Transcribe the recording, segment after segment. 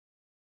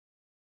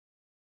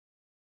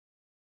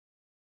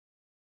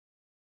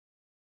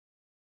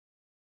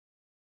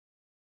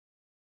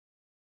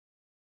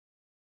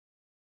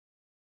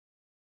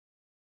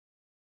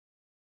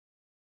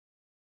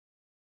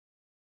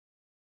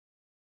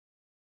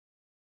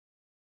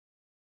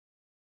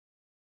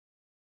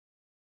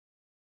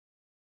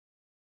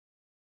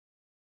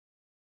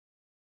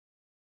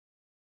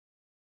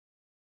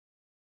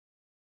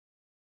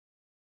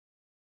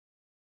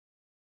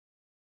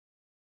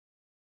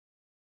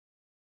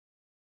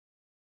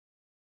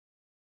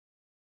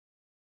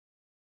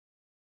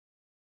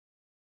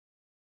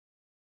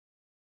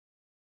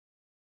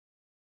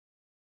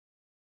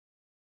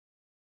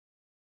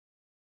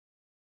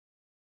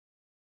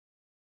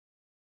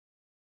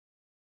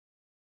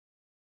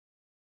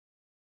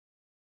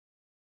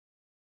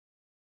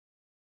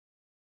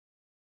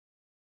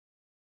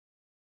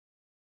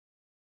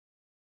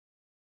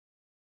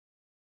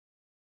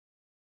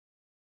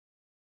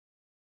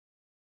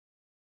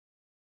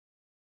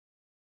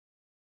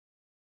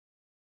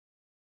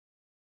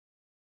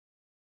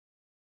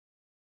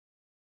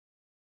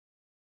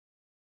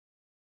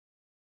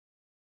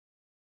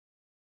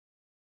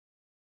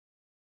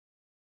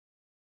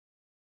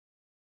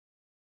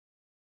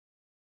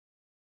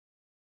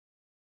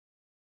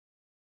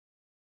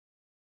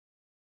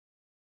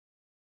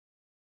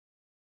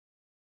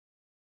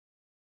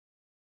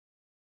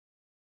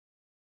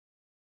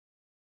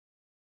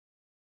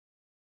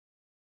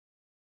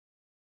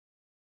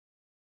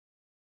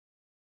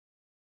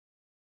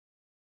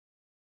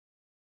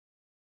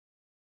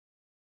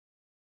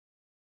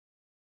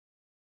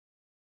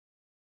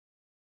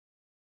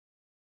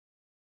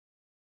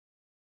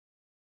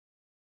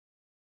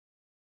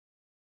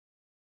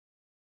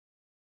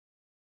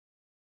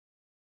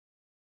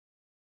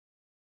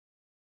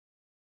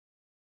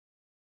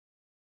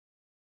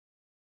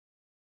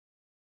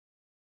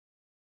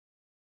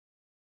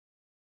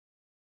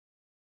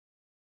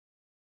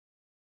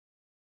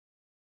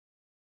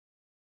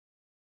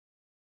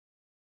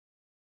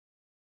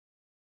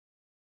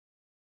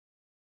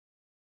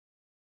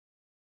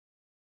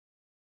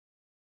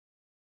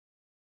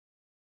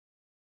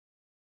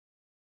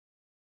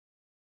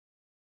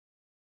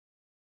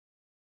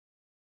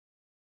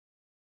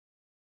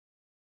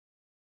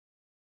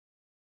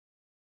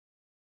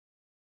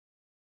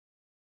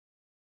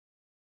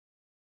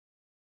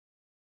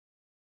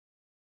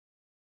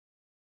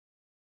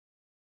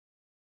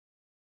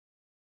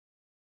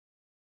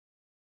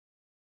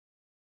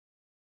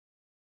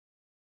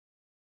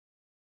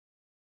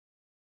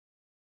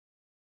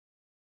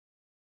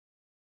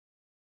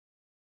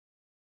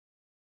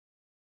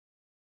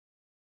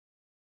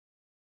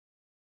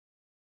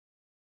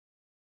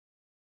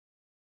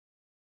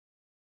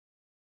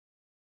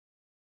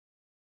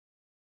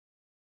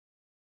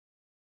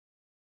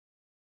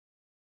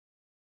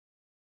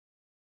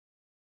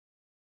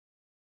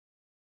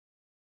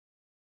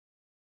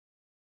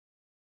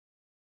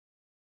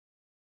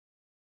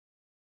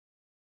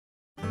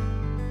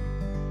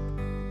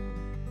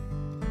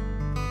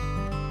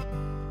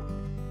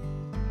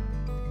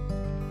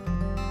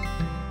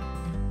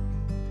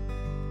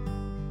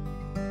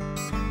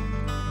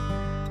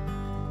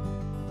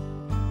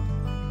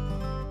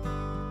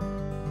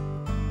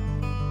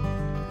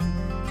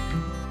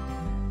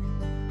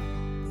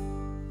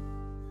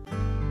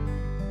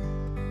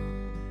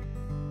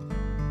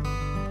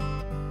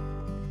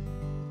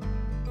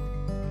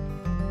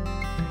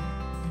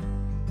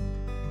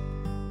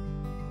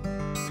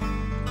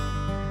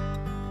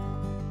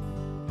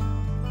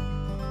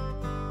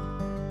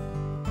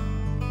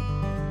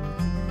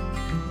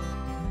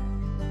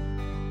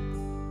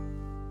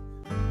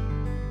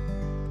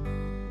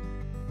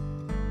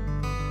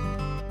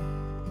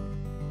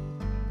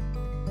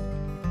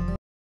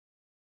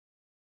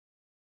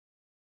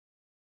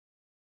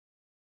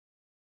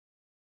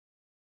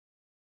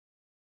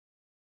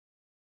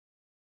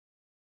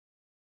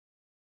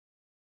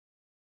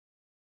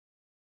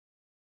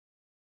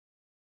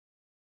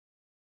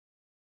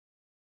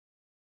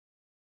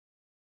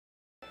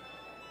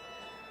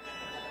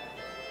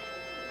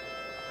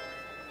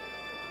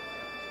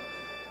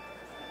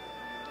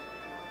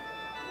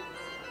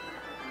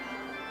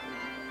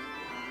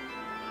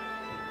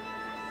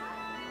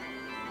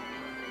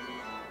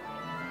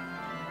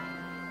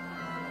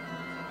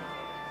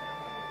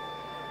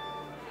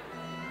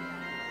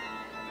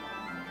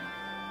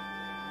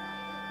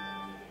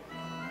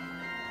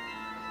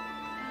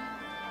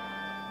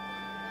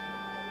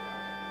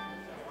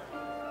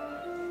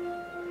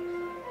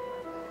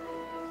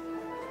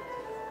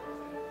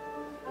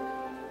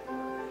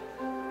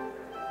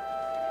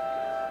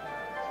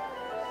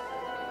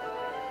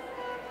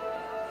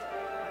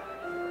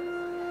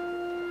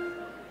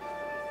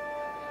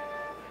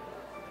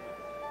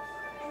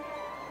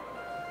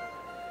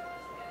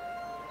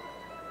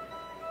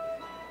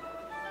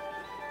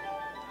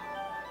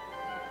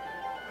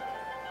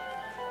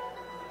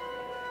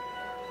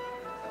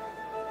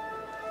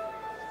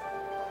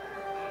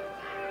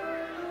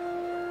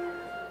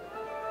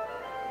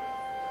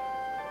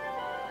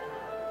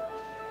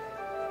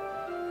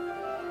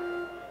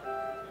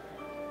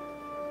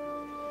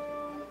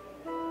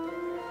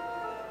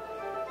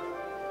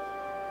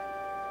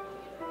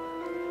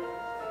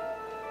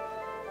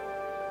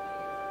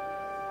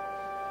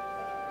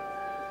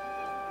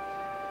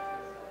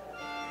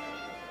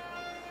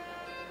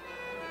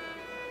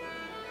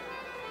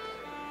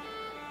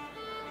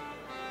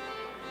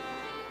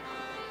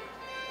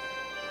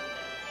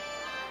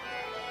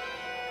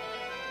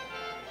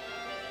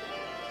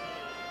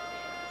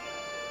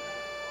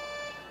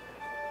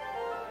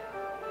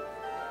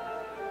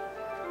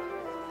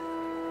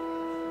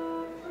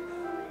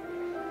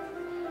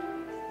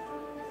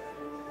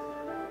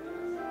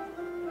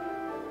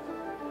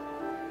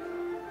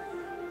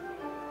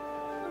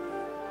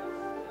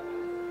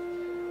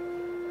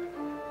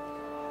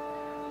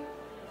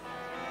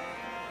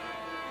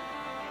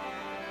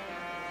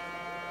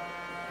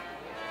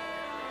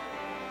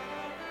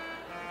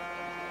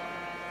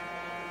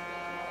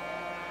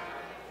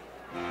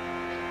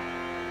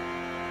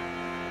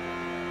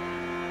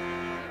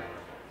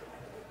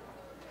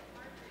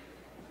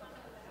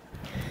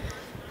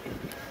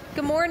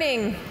Good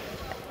morning,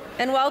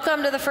 and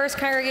welcome to the First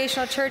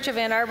Congregational Church of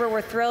Ann Arbor.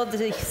 We're thrilled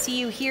to see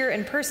you here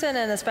in person,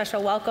 and a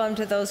special welcome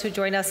to those who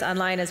join us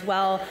online as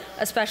well.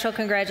 A special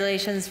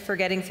congratulations for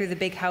getting through the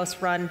big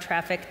house run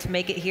traffic to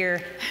make it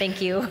here.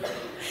 Thank you.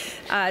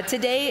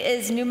 Today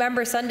is New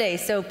Member Sunday,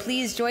 so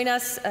please join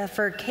us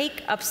for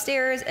cake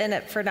upstairs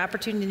and for an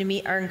opportunity to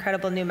meet our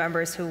incredible new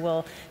members who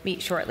will meet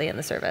shortly in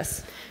the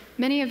service.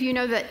 Many of you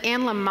know that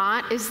Anne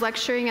Lamott is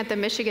lecturing at the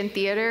Michigan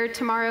Theater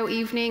tomorrow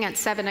evening at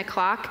 7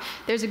 o'clock.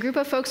 There's a group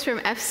of folks from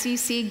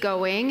FCC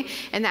going,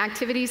 and the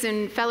Activities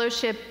and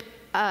Fellowship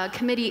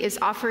Committee is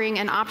offering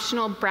an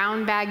optional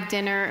brown bag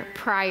dinner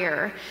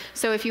prior.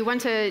 So if you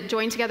want to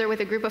join together with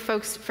a group of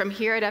folks from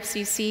here at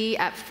FCC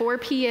at 4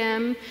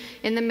 p.m.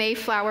 in the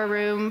Mayflower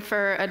Room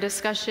for a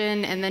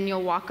discussion, and then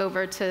you'll walk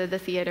over to the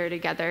theater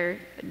together,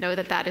 know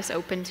that that is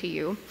open to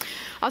you.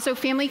 Also,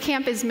 Family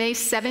Camp is May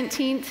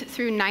 17th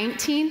through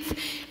 19th,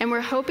 and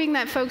we're hoping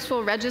that folks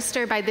will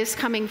register by this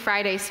coming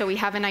Friday so we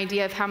have an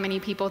idea of how many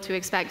people to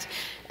expect.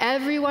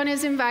 Everyone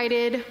is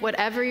invited,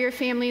 whatever your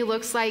family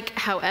looks like,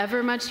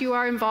 however much you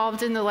are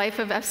involved in the life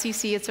of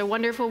FCC. It's a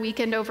wonderful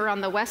weekend over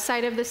on the west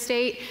side of the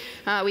state.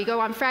 We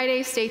go on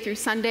Friday, stay through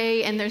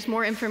Sunday, and there's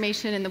more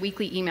information in the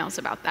weekly emails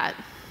about that.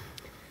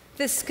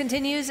 This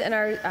continues in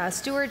our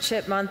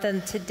Stewardship Month,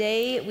 and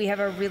today we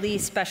have a really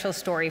special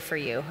story for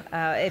you.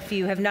 If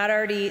you have not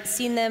already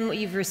seen them,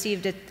 you've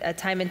received a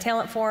time and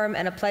talent form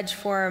and a pledge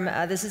form.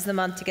 This is the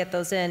month to get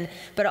those in.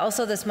 But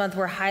also this month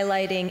we're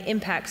highlighting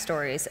impact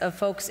stories of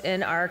folks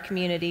in our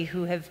community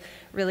who have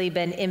really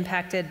been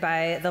impacted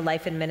by the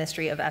life and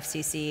ministry of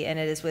FCC, and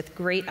it is with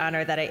great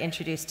honor that I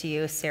introduce to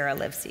you Sarah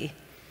Livesey.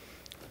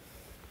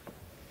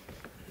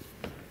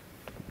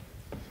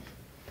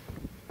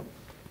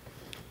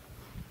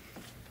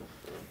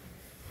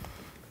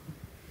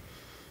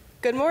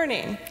 Good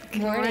morning.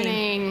 Good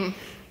morning.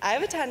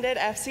 I've attended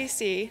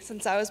FCC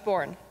since I was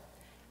born.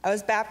 I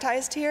was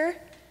baptized here,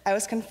 I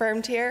was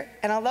confirmed here,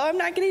 and although I'm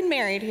not getting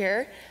married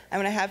here, I'm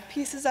going to have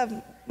pieces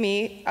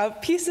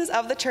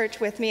of the church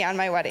with me on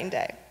my wedding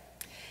day.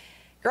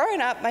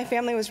 Growing up, my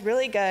family was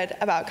really good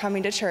about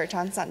coming to church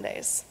on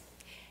Sundays.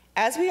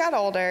 As we got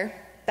older,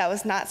 that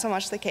was not so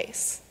much the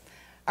case.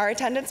 Our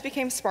attendance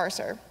became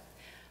sparser.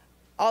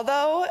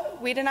 Although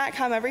we did not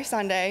come every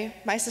Sunday,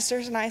 my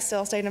sisters and I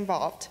still stayed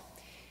involved.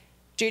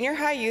 Junior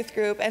high youth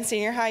group and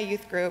senior high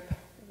youth group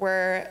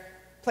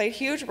played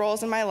huge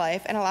roles in my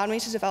life and allowed me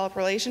to develop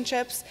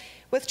relationships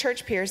with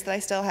church peers that I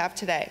still have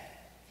today.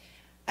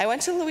 I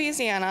went to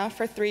Louisiana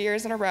for 3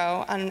 years in a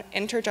row on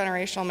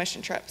intergenerational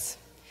mission trips.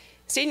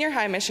 Senior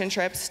high mission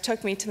trips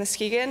took me to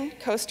Muskegon,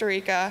 Costa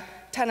Rica,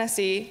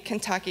 Tennessee,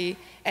 Kentucky,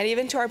 and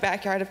even to our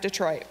backyard of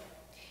Detroit.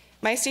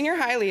 My senior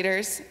high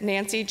leaders,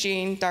 Nancy,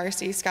 Jean,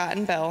 Darcy, Scott,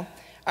 and Bill,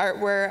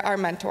 were our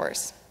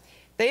mentors.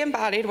 They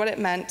embodied what it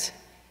meant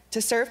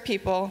to serve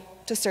people,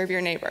 to serve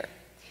your neighbor.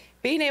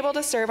 Being able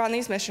to serve on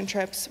these mission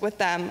trips with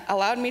them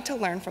allowed me to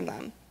learn from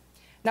them.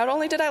 Not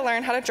only did I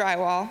learn how to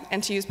drywall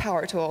and to use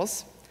power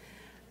tools,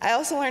 I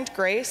also learned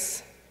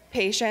grace,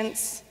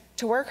 patience,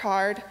 to work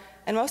hard,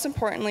 and most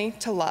importantly,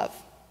 to love.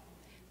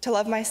 To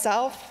love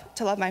myself,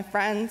 to love my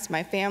friends,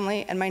 my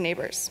family, and my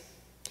neighbors.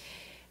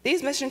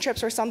 These mission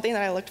trips were something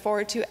that I looked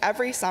forward to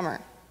every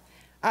summer.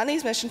 On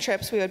these mission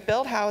trips, we would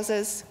build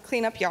houses,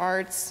 clean up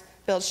yards,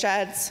 build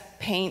sheds,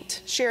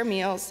 paint, share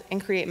meals,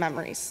 and create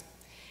memories.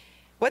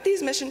 What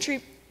these mission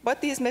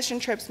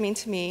trips mean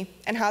to me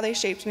and how they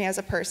shaped me as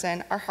a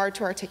person are hard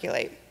to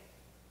articulate.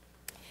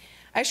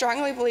 I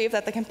strongly believe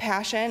that the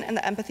compassion and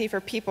the empathy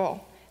for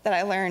people that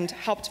I learned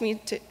helped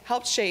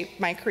shape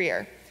my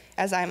career,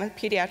 as I'm a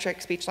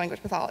pediatric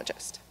speech-language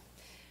pathologist.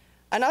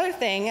 Another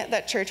thing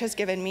that church has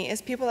given me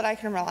is people that I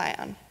can rely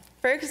on.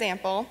 For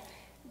example,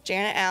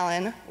 Janet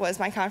Allen was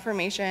my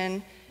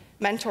confirmation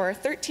mentor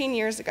 13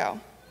 years ago,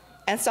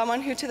 and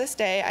someone who to this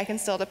day I can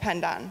still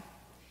depend on.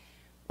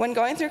 When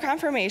going through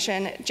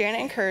confirmation, Janet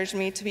encouraged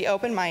me to be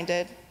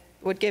open-minded,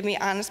 would give me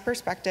honest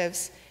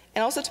perspectives,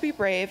 and also to be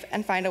brave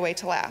and find a way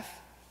to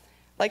laugh.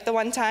 Like the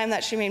one time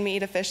that she made me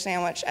eat a fish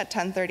sandwich at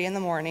 10:30 in the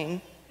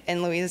morning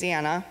in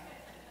Louisiana,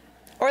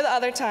 or the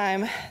other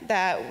time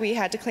that we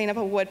had to clean up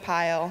a wood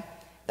pile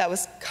that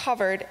was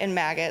covered in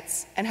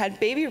maggots and had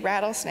baby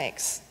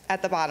rattlesnakes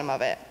at the bottom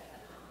of it.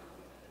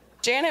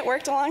 Janet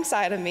worked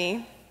alongside of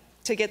me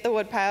to get the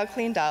wood pile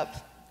cleaned up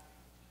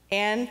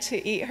and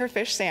to eat her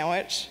fish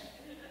sandwich.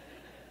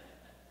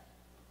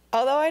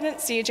 Although I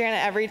didn't see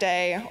Janet every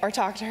day or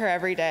talk to her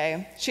every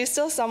day, she's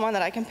still someone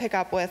that I can pick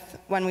up with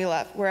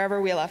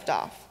wherever we left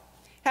off.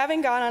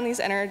 Having gone on these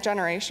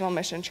intergenerational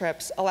mission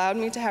trips allowed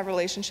me to have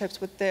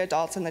relationships with the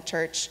adults in the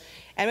church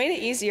and made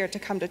it easier to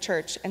come to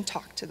church and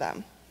talk to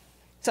them.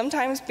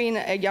 Sometimes being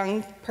a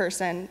young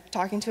person,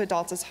 talking to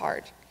adults is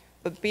hard.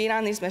 But being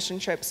on these mission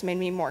trips made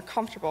me more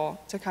comfortable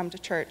to come to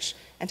church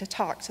and to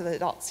talk to the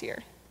adults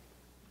here.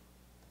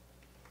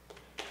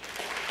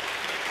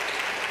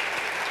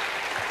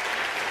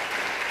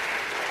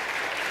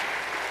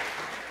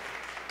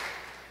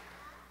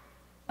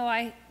 Oh,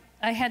 I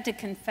had to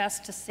confess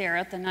to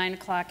Sarah at the 9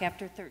 o'clock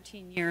after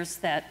 13 years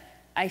that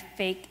I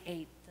fake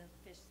ate the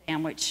fish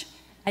sandwich.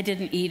 I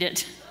didn't eat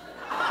it.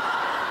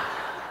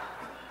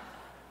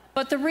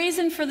 But the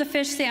reason for the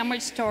fish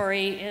sandwich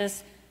story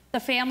is the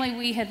family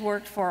we had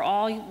worked for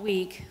all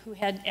week, who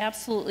had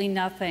absolutely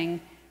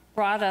nothing,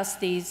 brought us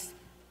these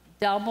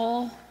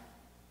double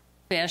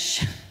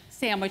fish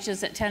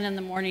sandwiches at 10 in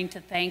the morning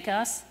to thank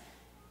us.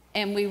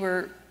 And we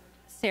were,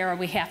 Sarah,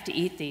 we have to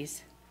eat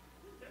these.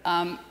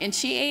 And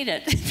she ate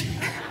it.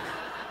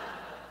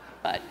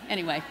 But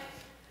anyway.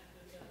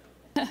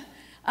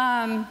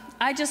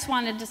 I just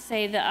wanted to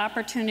say the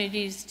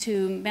opportunities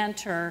to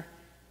mentor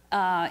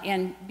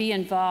and be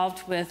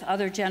involved with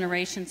other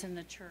generations in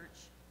the church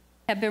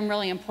have been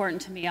really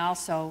important to me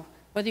also.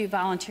 Whether you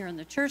volunteer in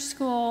the church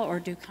school or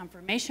do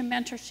confirmation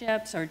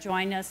mentorships or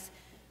join us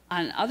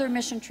on other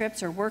mission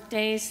trips or work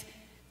days,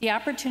 the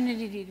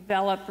opportunity to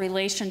develop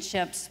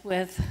relationships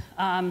with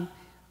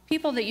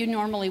people that you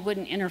normally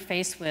wouldn't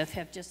interface with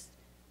have just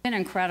been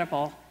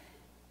incredible.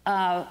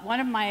 One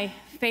of my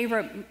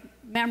favorite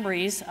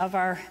memories of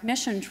our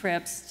mission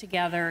trips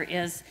together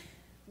is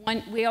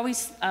when we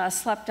always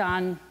slept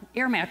on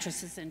air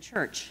mattresses in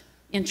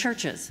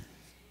churches.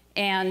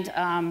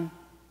 And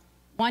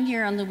one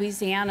year in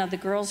Louisiana, the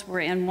girls were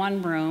in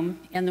one room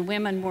and the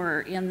women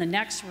were in the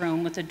next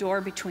room with a door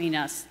between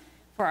us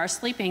for our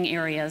sleeping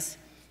areas.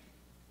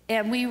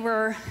 And we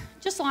were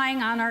just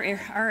lying on our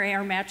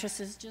air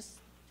mattresses, just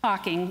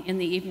talking in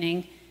the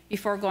evening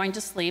before going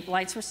to sleep.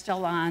 Lights were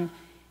still on.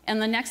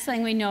 And the next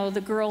thing we know,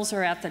 the girls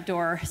are at the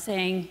door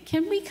saying,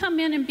 "Can we come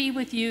in and be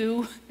with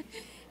you?"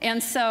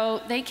 And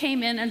so they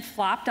came in and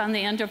flopped on the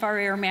end of our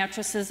air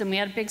mattresses, and we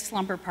had a big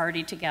slumber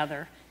party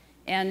together.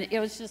 And it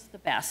was just the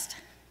best.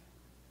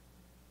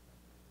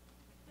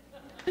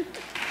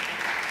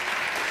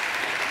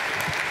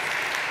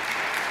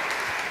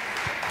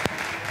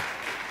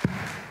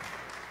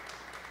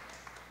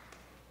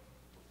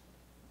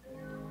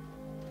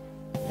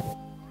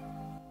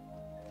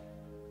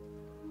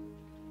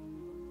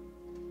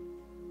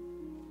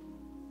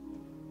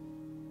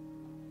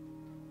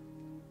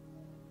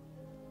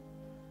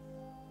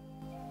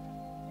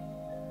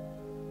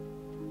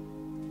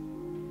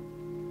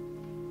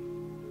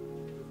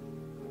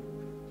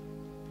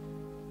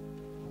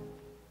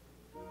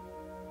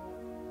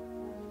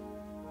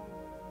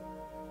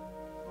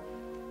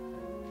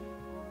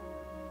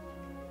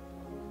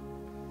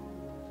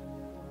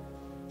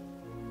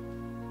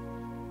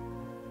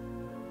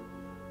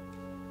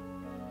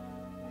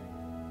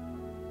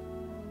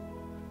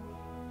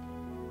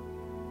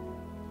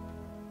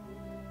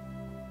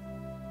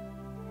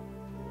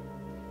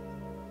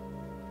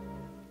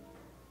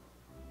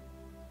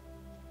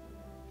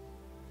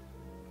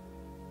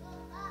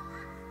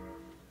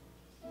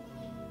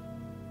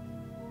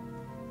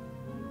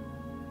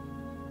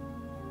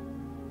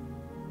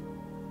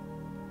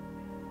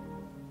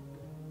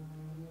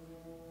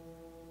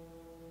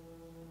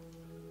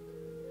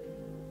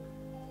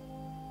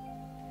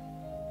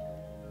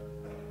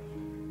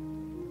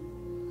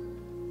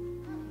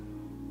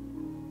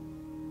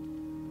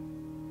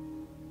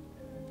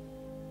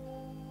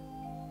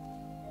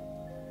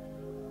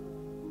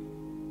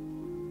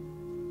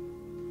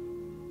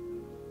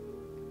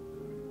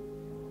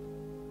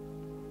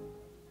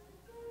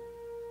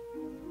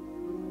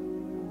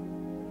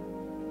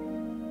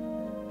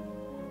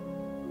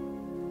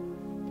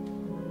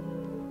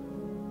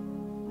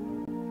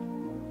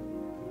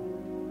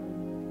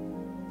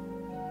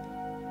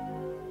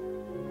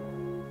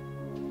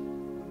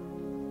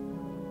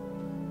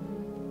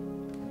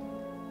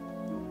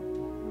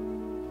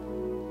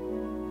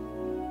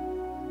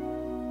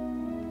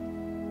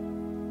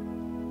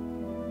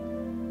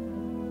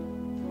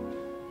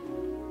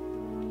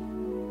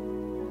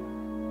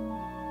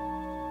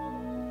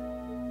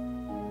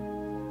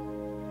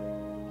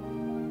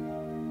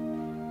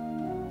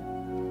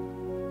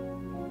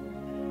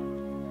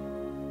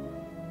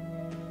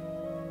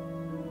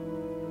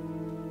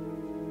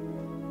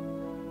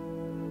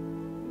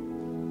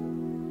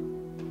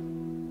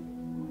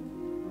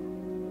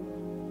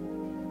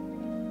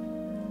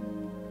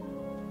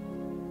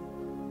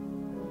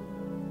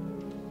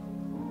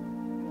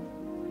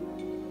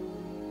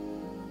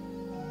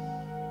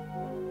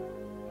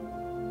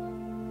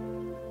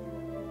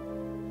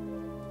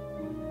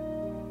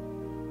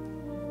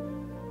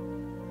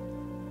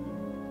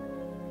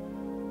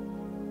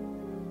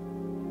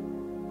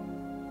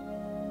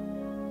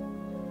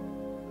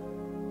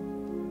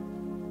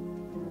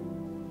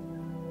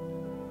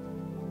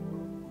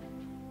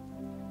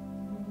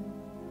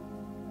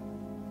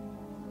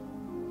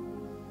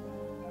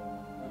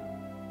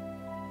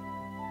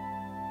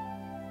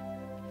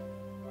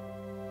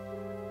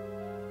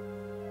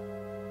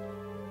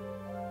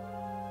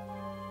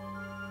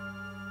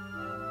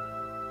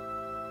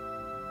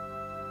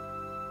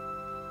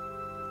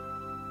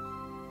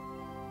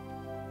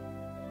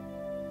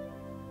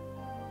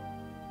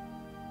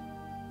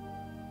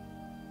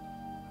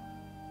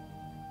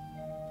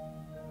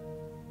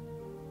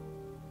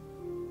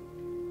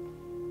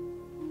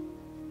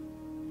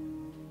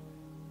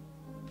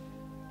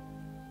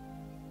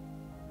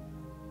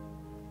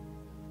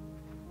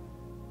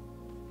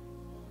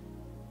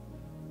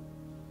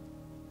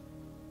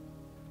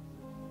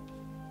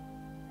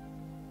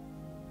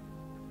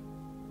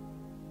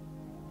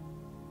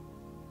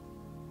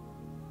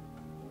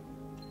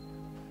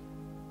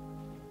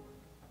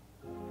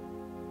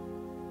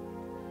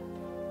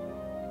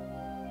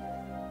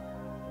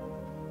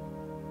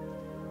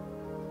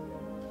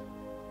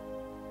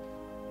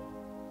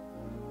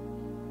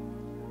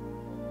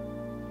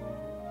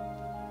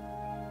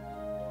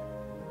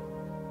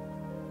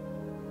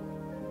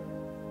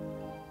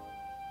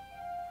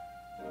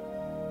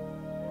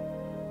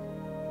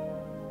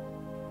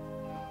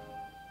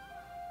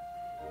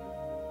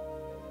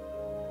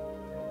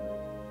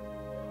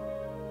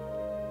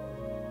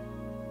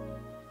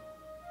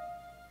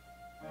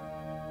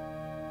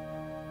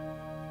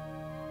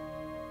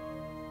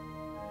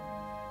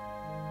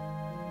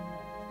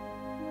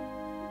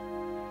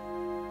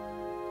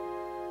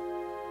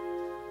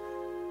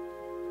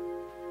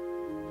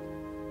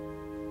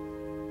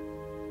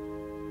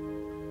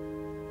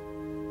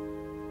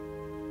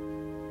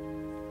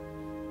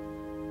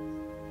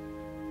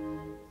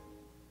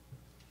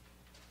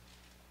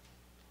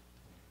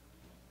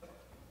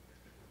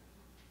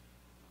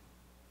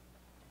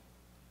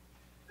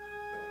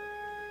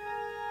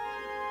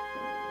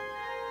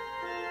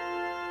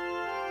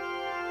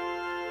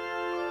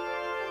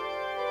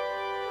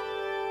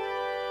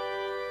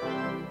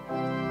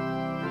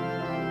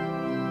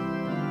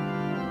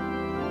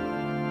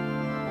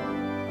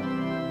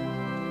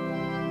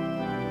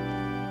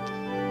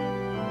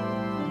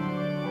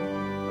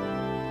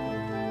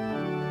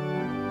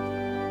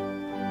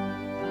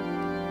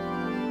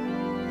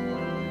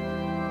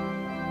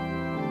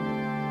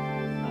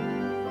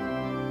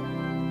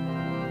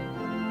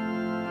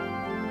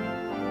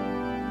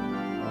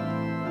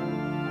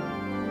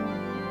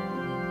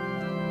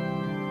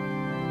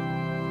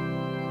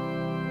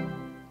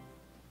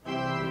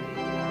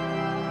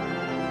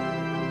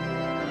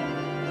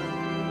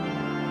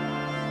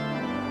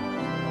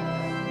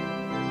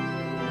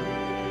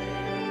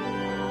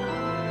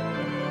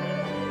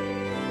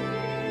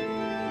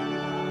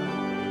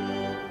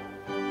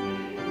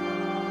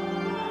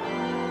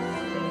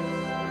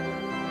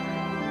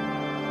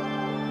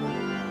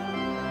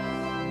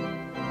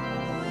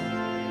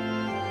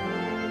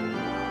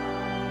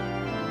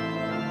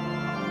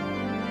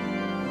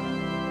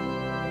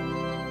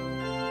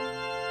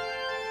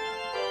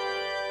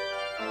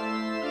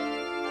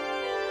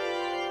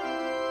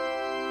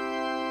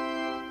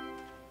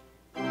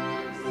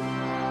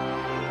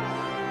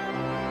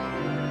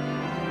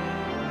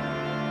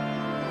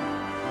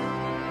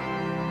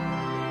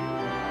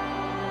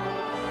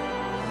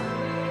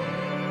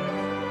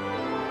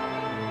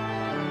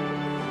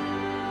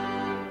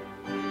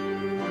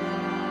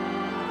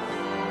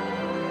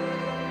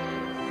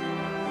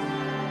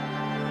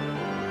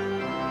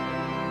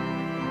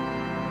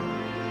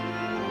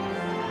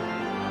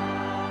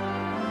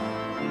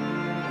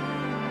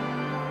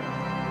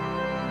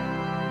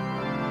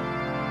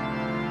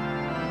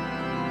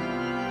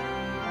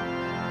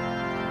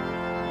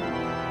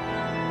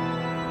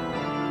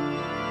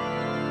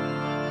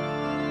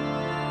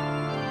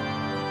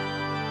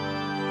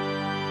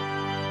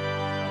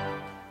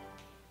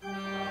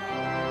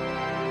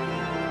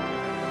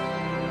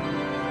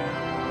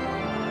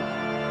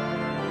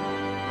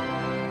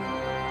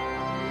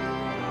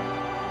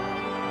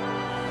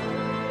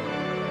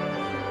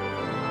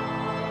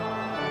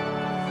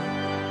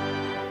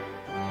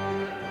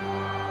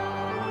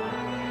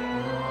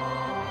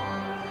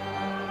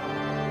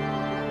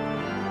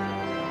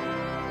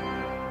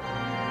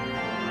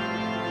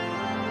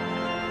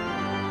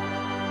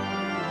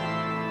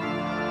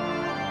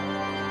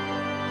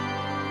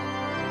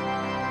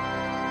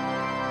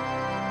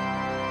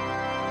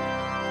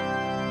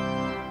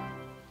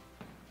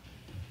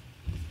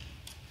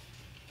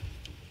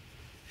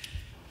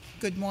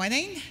 Good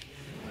morning.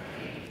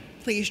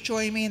 Please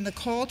join me in the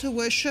call to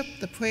worship,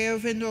 the prayer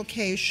of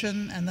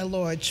invocation, and the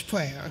Lord's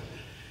Prayer.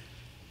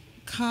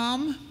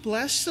 Come,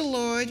 bless the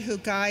Lord who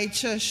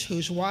guides us,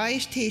 whose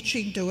wise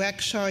teaching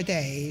directs our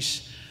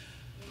days,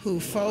 who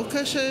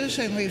focuses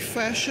and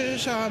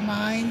refreshes our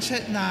minds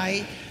at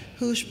night,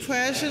 whose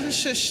presence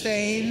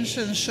sustains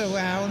and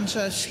surrounds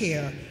us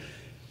here.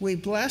 We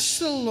bless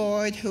the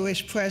Lord who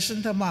is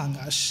present among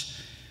us.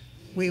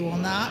 We will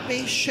not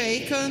be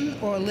shaken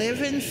or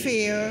live in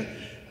fear,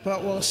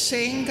 but will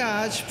sing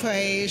God's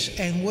praise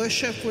and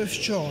worship with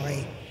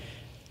joy.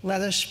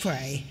 Let us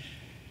pray.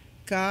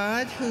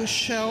 God, who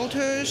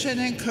shelters and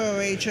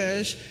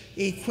encourages,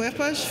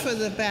 equip us for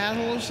the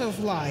battles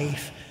of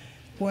life.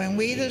 When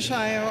we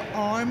desire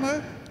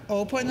armor,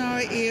 open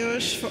our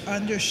ears for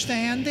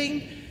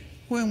understanding.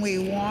 When we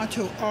want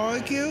to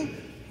argue,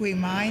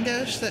 remind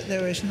us that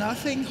there is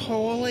nothing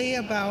holy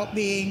about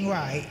being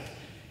right.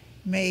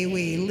 May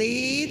we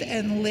lead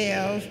and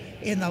live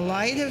in the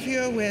light of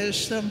your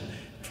wisdom,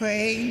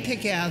 praying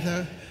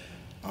together.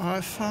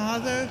 Our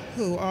Father,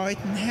 who art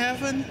in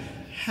heaven,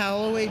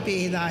 hallowed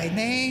be thy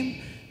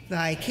name.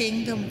 Thy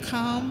kingdom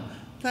come,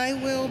 thy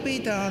will be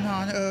done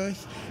on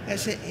earth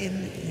as it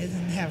is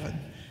in heaven.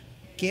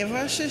 Give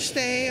us this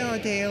day our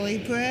daily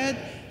bread,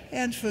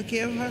 and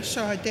forgive us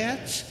our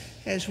debts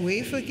as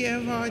we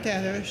forgive our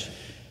debtors.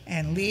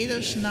 And lead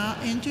us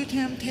not into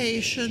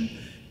temptation,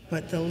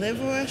 but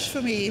deliver us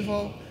from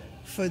evil.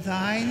 For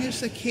thine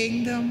is the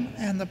kingdom,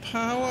 and the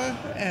power,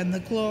 and the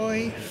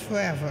glory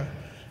forever.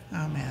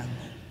 Amen.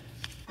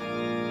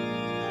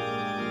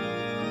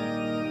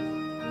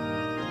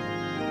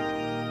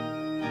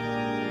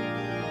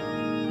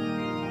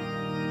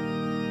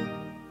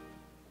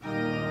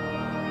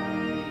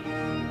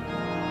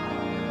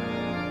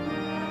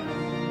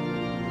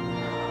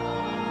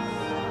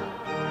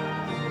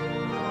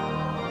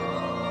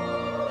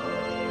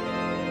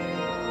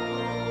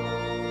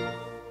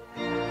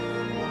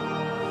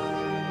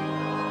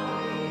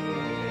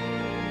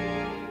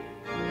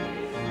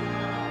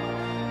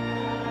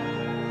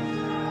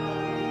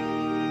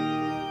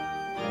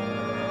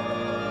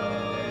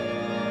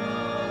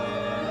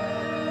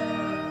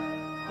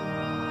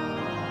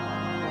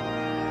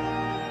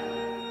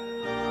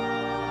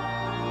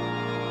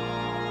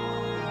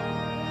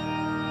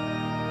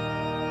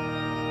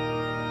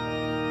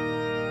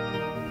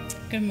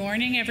 Good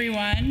morning,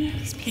 everyone.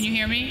 Can you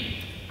hear me?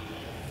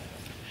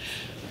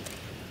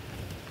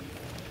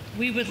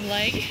 We would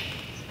like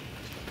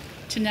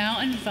to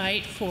now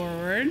invite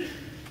forward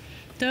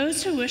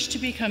those who wish to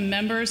become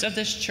members of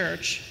this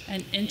church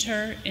and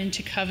enter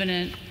into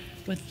covenant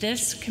with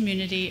this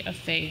community of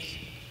faith.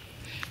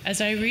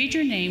 As I read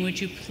your name, would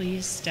you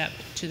please step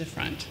to the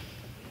front?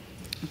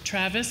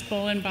 Travis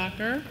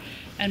Bolenbacher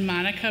and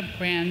Monica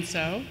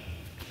Branzo,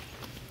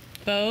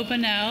 Bo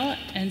Bonnell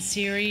and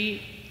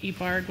Siri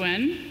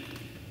Ibarguen,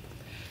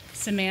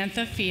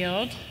 Samantha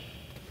Field,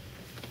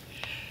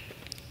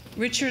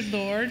 Richard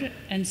Lord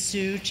and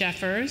Sue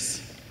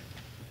Jeffers,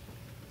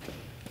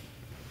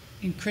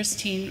 and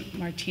Christine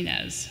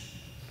Martinez.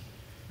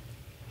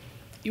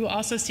 You will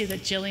also see that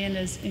Jillian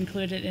is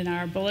included in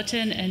our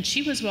bulletin, and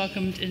she was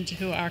welcomed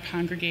into our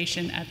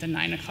congregation at the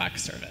 9 o'clock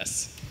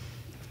service.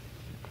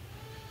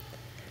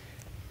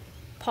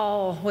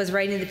 Paul was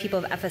writing to the people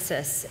of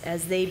Ephesus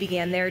as they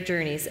began their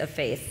journeys of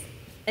faith.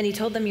 And he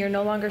told them, you're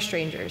no longer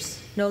strangers,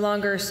 no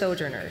longer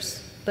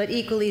sojourners, but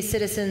equally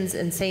citizens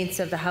and saints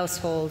of the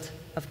household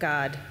of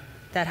God,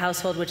 that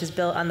household which is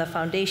built on the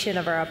foundation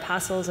of our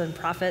apostles and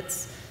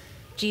prophets,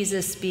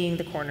 Jesus being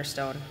the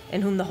cornerstone,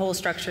 in whom the whole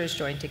structure is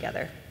joined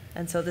together.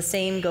 And so the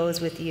same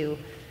goes with you.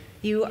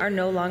 You are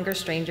no longer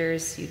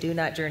strangers. You do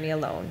not journey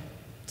alone.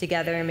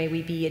 Together may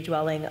we be a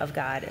dwelling of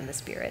God in the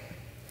Spirit.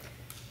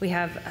 We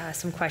have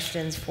some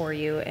questions for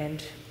you,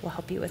 and we'll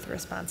help you with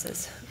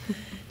responses.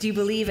 Do you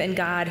believe in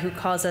God who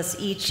calls us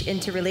each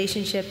into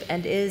relationship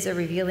and is a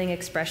revealing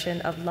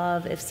expression of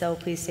love? If so,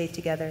 please say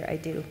together, I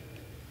do.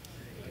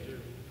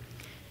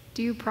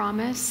 Do you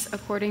promise,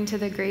 according to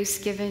the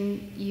grace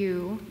given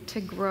you,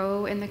 to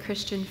grow in the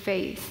Christian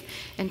faith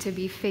and to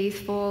be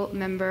faithful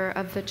member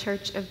of the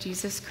Church of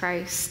Jesus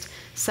Christ,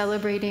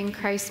 celebrating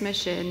Christ's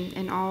mission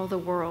in all the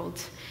world?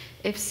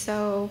 If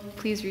so,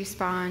 please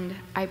respond,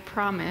 I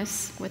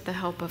promise, with the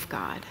help of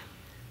God.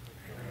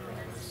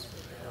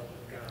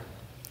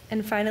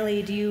 And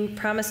finally, do you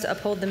promise to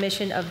uphold the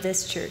mission of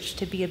this church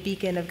to be a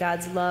beacon of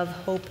God's love,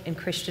 hope, and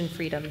Christian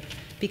freedom,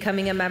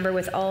 becoming a member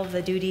with all of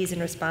the duties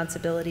and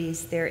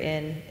responsibilities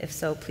therein? If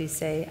so, please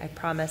say, I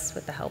promise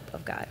with the help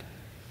of God.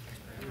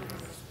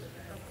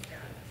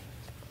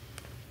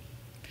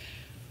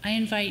 I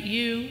invite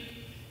you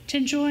to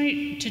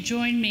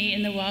join me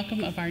in the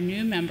welcome of our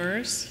new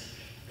members,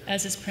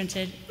 as is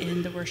printed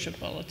in the worship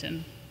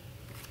bulletin.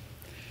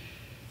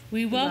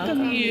 We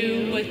welcome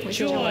you with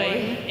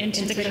joy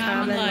into the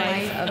common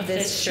life of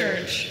this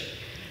church.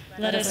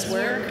 Let us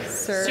work,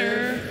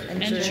 serve,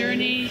 and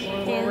journey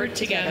forward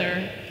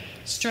together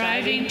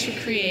striving to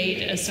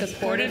create a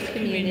supportive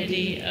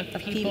community of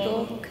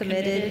people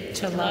committed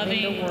to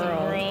loving the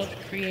world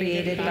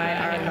created by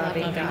our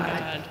loving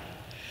God.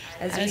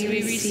 As we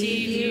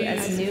receive you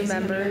as new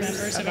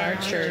members of our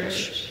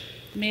church,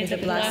 may the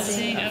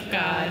blessing of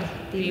God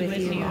be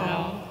with you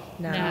all,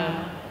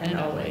 now and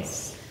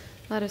always.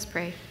 Let us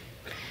pray.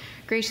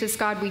 Gracious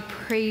God, we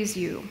praise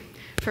you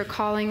for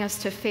calling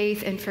us to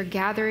faith and for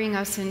gathering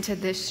us into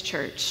this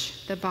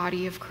church, the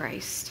body of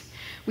Christ.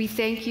 We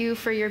thank you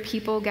for your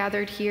people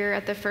gathered here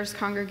at the First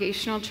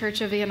Congregational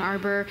Church of Ann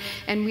Arbor,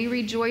 and we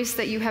rejoice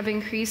that you have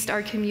increased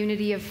our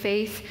community of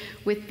faith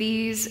with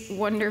these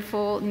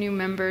wonderful new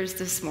members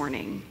this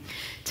morning.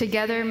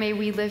 Together, may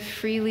we live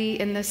freely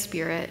in the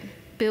Spirit,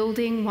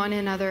 building one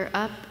another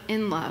up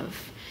in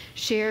love,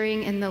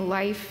 sharing in the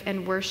life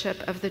and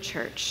worship of the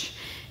church,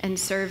 and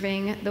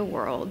serving the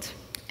world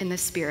in the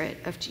Spirit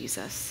of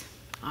Jesus.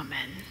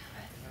 Amen.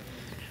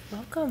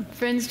 Welcome.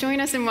 Friends, join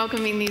us in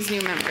welcoming these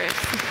new members.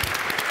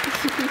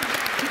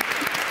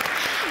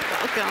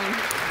 Welcome.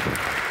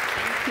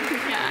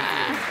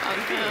 Yeah,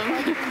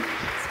 welcome.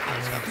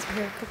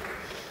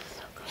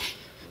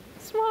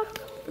 Swap.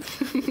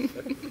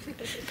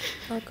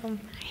 Welcome.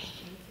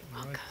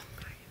 Welcome.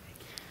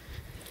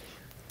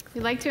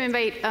 We'd like to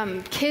invite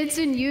kids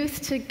and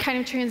youth to kind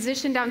of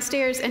transition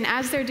downstairs, and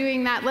as they're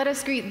doing that, let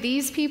us greet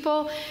these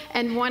people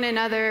and one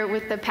another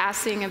with the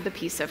passing of the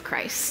peace of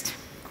Christ.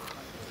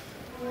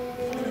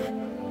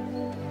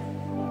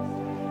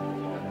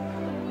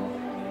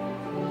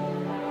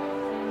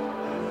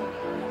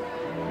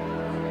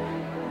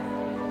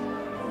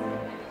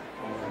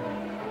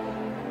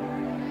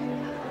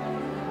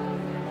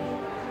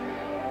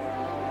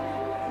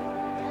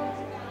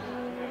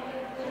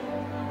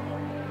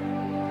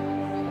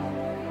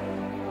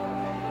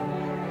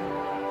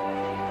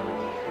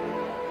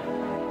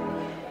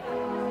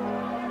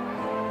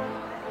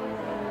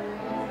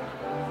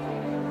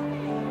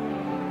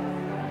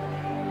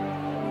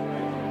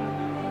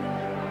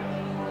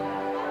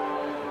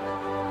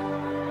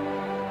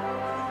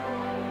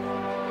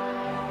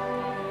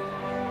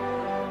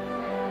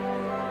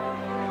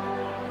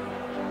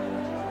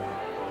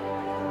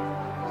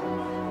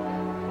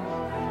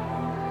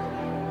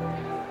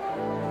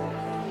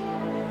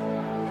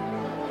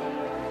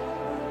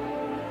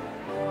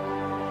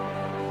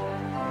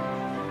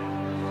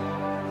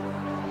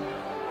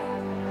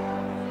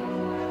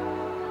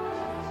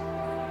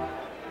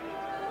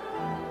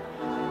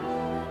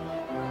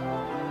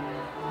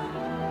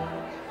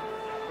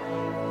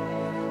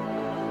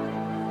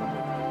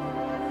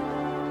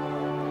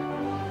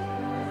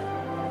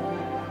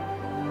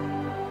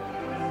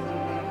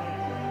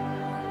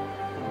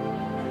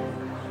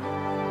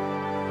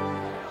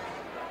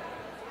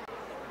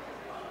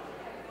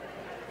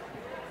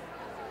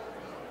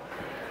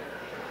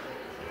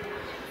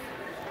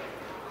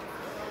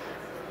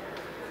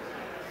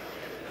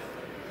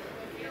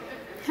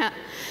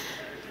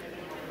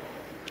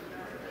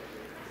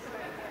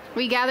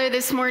 We gather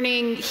this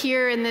morning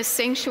here in this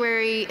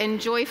sanctuary in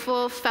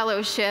joyful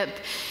fellowship,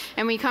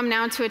 and we come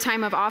now to a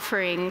time of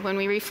offering when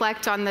we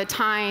reflect on the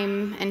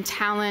time and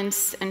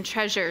talents and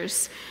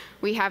treasures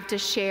we have to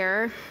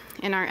share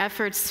in our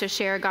efforts to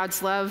share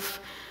God's love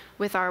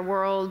with our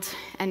world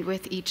and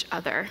with each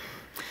other.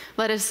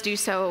 Let us do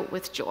so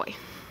with joy.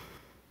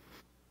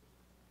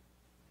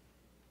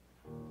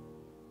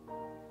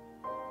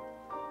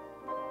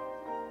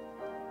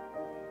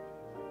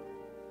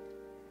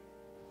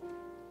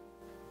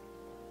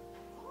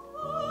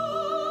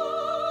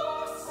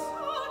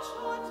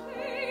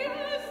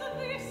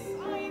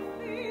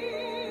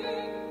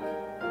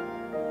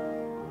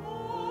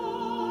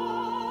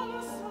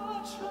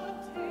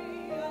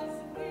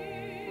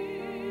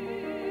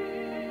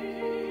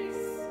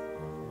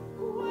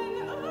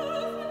 When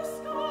earth and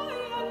sky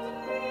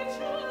and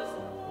nature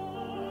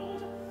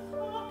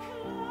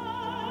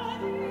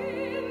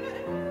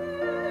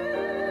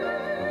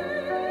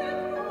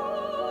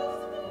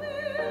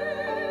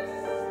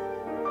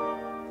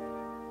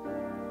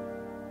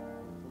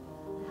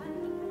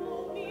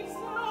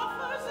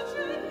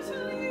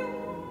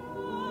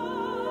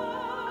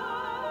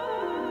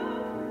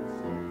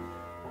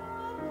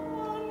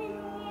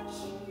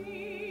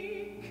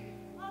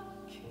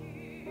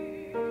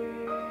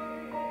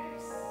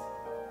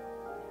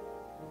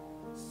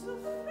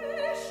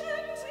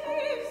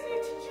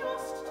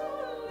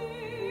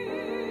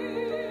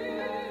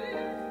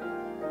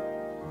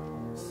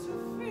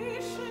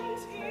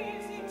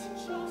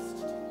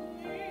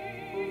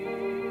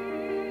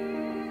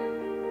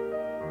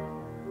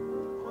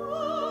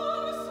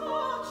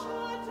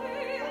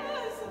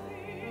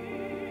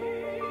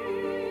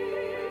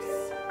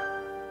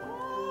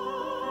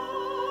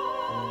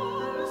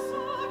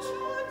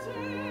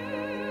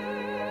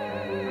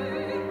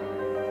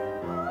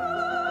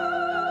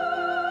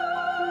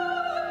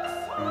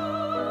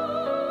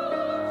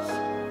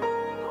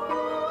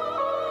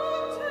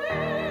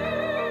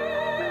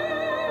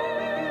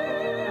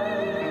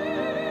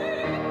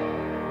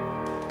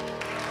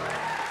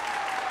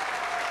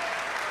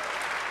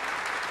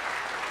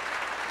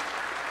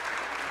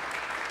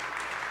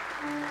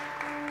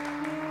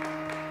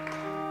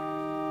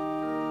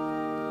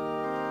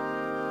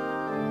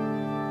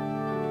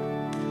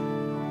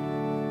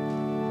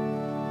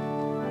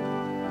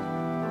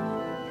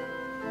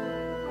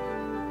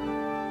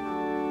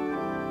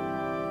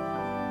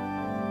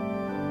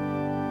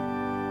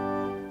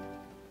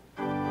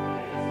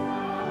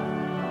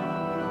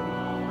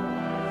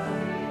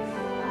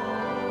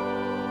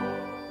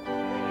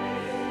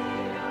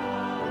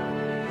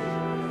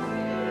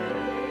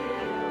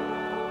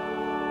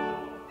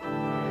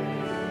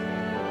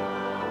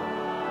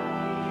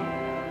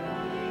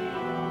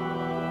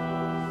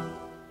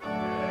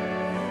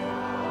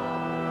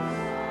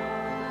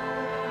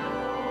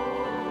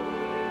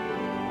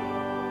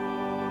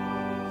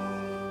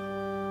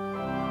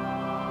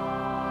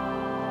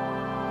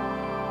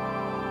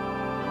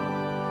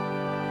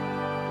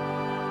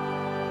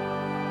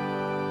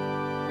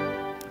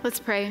Let's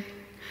pray.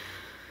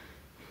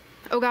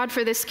 Oh God,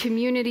 for this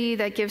community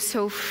that gives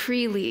so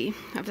freely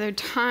of their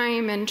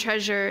time and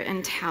treasure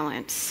and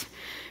talents,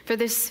 for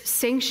this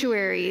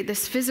sanctuary,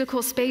 this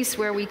physical space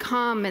where we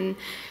come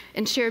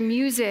and share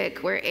music,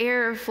 where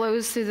air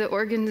flows through the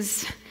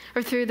organs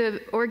or through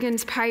the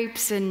organ's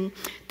pipes and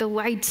the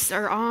lights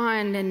are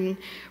on and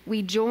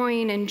we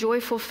join in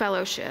joyful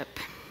fellowship,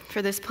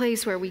 for this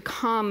place where we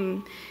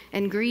come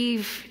and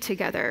grieve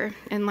together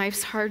in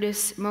life's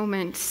hardest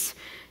moments.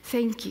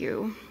 Thank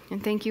you,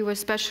 and thank you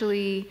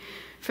especially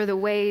for the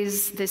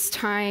ways this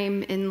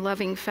time in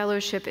loving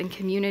fellowship and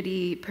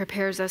community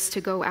prepares us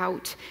to go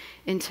out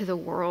into the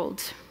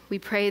world. We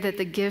pray that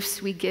the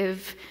gifts we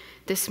give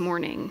this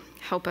morning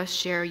help us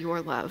share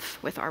your love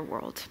with our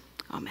world.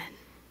 Amen.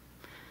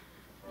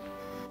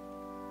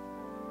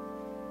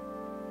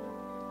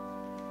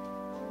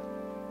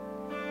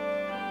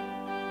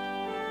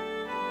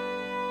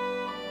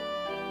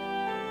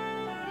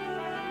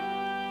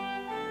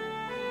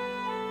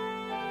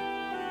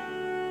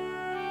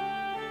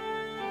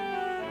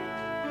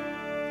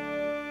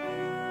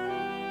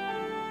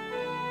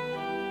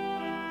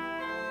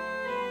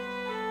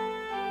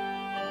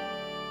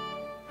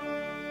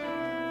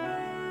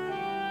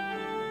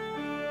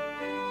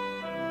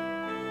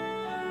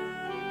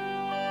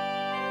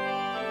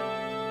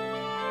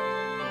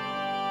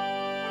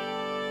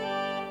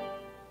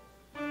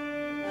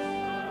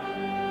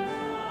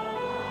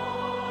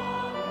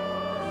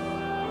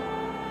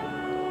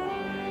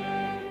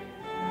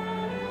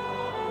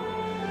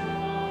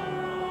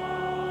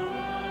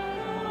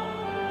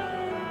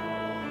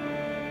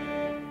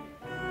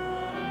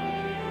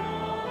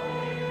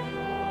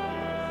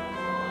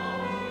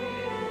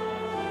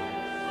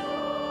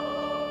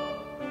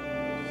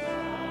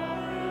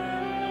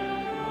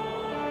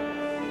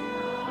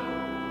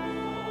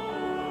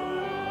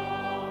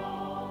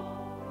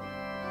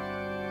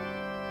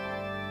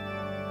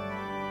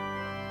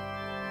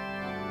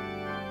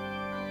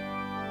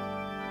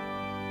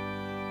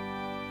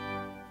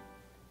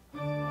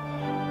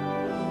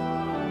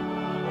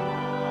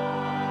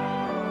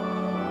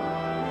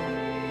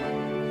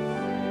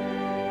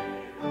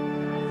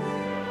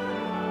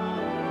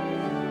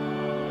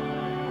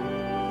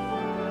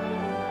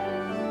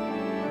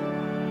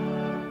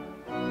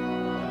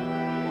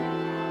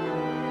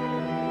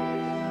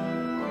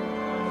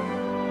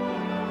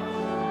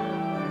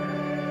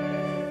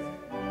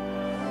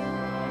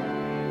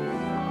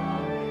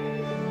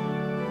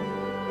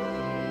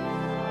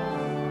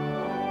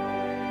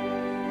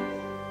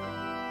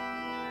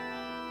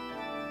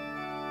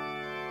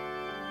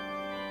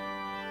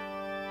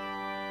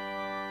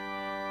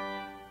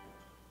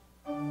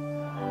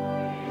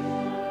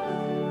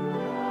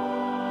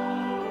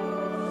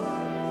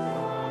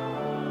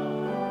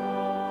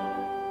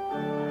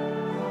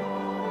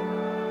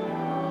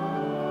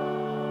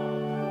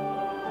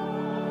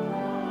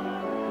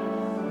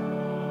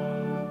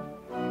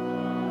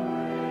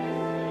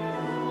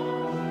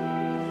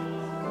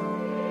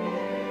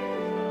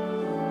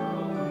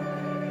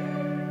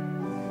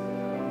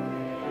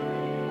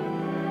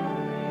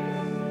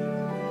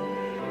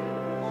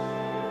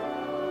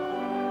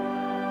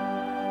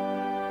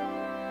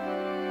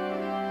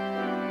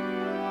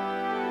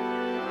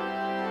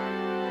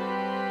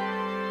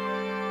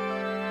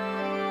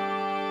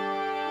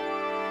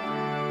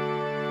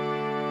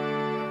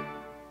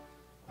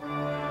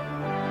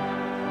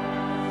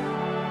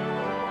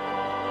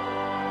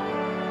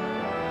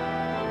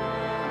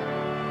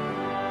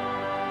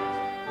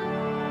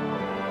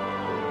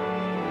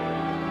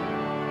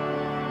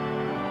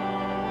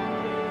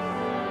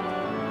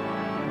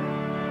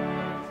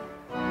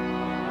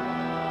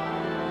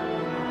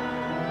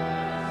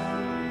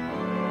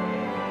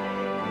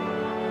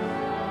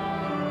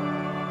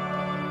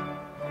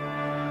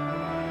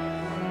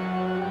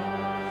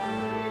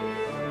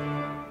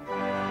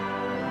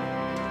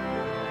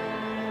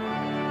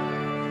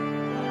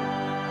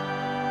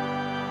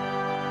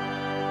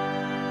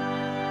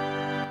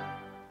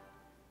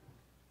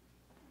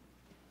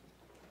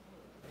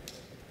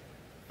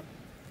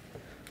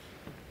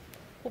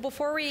 Well,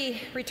 before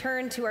we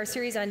return to our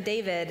series on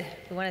David,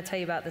 we want to tell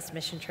you about this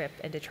mission trip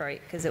in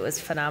Detroit because it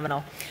was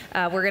phenomenal.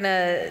 We're going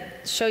to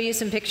show you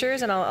some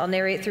pictures, and I'll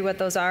narrate through what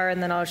those are,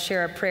 and then I'll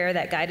share a prayer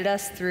that guided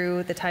us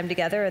through the time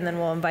together, and then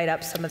we'll invite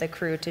up some of the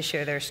crew to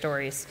share their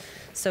stories.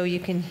 So you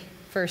can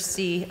first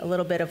see a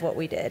little bit of what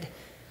we did.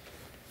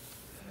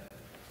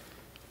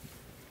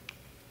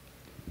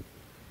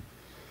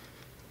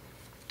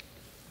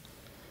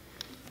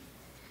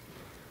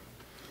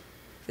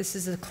 This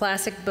is a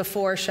classic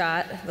before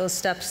shot. Those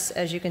steps,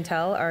 as you can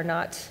tell, are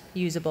not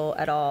usable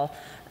at all.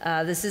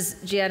 This is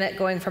Janet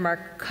going from our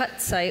cut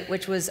site,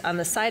 which was on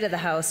the side of the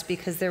house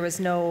because there was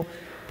no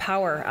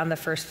power on the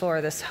first floor.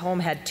 This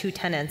home had 2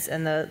 tenants,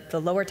 and the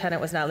lower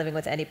tenant was not living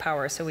with any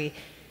power, so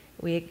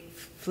we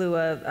flew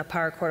a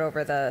power cord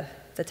over the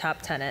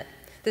top tenant.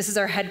 This is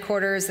our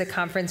headquarters, the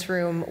conference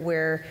room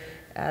where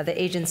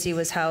the agency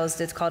was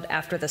housed. It's called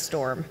After the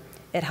Storm.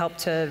 It helped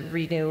to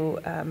renew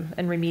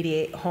and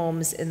remediate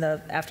homes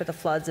after the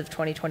floods of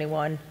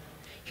 2021.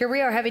 Here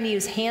we are having to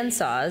use hand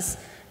saws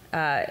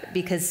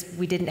because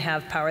we didn't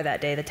have power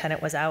that day. The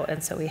tenant was out,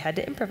 and so we had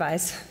to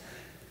improvise.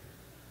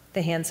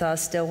 The hand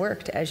saws still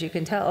worked, as you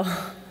can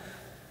tell.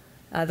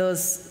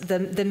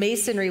 The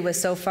masonry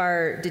was so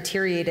far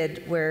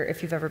deteriorated where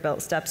if you've ever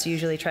built steps, you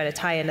usually try to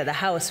tie into the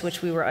house,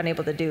 which we were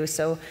unable to do.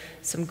 So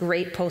some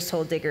great post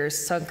hole diggers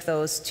sunk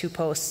those 2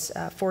 posts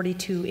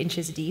 42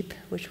 inches deep,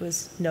 which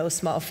was no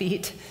small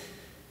feat.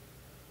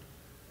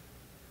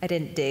 I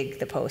didn't dig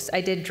the posts.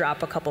 I did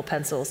drop a couple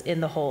pencils in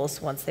the holes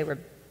once they were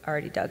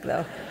already dug,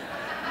 though.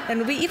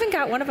 And we even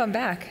got one of them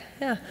back,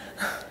 yeah.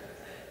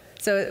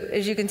 So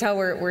as you can tell,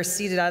 we're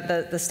seated on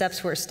the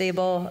steps were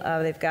stable.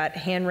 They've got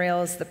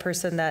handrails. The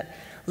person that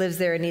lives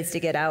there and needs to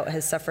get out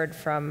has suffered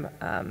from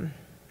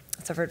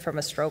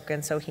a stroke,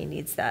 and so he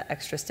needs that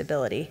extra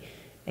stability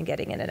in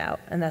getting in and out.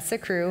 And that's the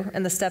crew.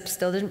 And the steps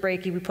still didn't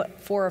break. We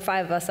put 4 or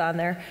 5 of us on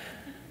there.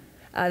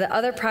 The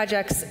other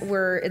projects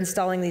were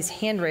installing these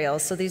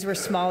handrails, so these were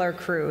smaller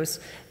crews.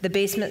 The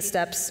basement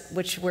steps,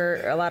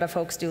 where a lot of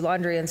folks do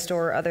laundry and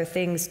store other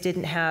things,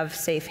 didn't have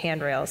safe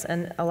handrails.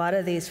 And a lot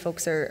of these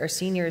folks are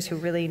seniors who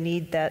really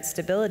need that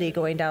stability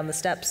going down the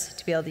steps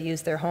to be able to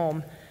use their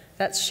home.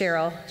 That's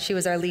Cheryl. She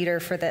was our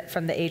leader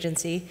from the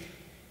agency.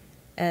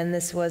 And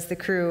this was the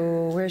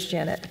crew. Where's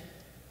Janet?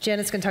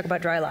 Janet's going to talk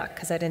about dry lock,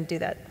 because I didn't do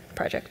that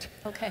project.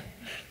 Okay.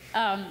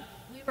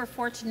 We were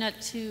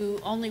fortunate to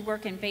only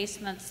work in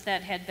basements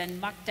that had been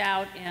mucked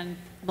out and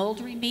mold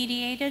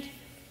remediated.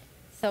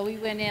 So we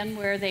went in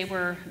where they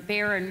were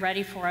bare and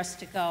ready for us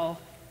to go.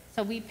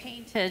 So we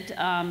painted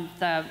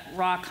the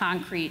raw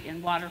concrete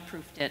and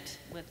waterproofed it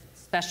with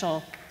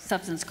special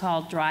substance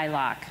called dry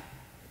lock.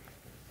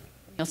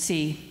 You'll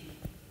see,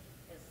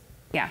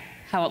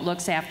 how it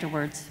looks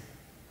afterwards.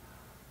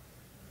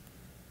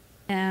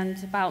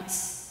 And about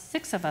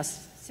 6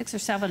 or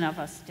 7 of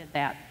us did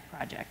that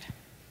project.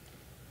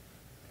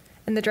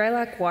 And the dry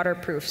lock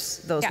waterproofs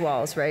those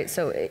walls, right?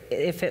 So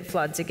if it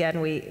floods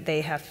again,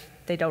 they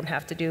don't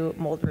have to do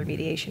mold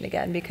remediation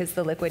again because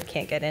the liquid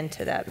can't get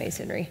into that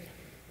masonry.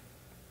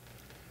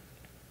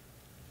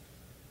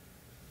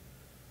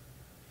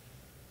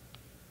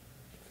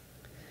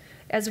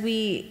 As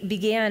we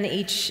began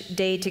each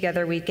day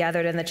together, we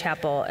gathered in the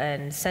chapel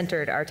and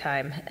centered our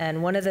time.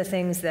 And one of the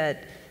things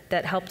that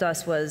helped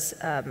us was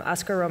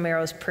Oscar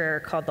Romero's prayer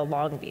called the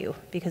long view.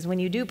 Because when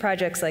you do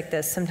projects like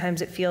this,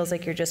 sometimes it feels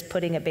like you're just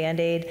putting a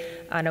Band-Aid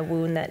on a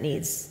wound that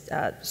needs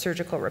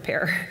surgical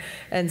repair.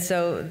 And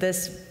so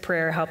this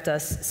prayer helped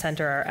us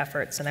center our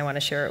efforts, and I want to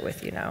share it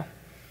with you now.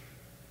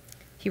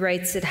 He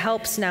writes, "It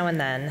helps now and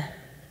then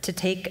to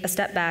take a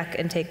step back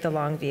and take the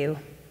long view.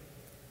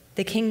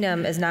 The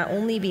kingdom is not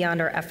only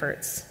beyond our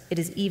efforts, it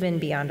is even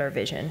beyond our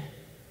vision.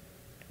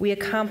 We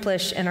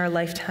accomplish in our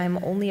lifetime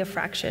only a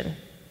fraction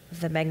of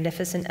the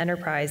magnificent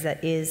enterprise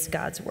that is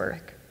God's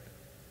work.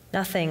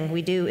 Nothing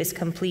we do is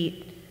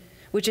complete,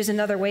 which is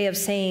another way of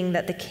saying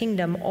that the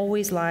kingdom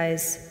always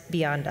lies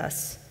beyond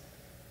us.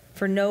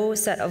 For no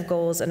set of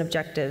goals and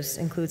objectives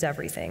includes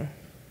everything.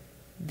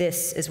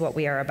 This is what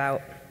we are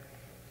about.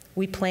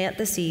 We plant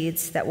the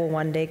seeds that will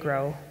one day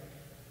grow.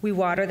 We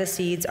water the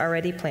seeds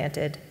already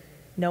planted,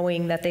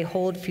 knowing that they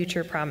hold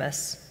future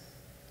promise.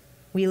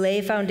 We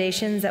lay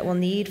foundations that will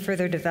need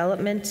further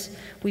development.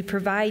 We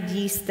provide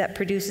yeast that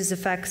produces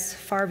effects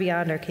far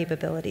beyond our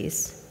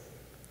capabilities.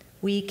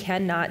 We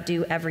cannot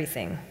do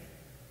everything,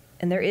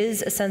 and there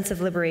is a sense of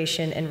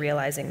liberation in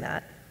realizing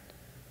that.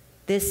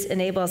 This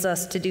enables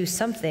us to do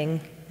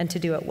something and to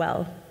do it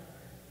well.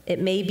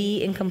 It may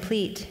be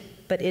incomplete,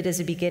 but it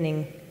is a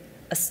beginning,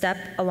 a step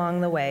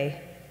along the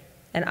way,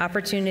 an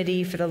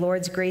opportunity for the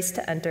Lord's grace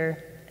to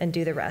enter and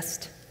do the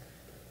rest.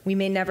 We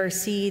may never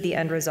see the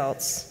end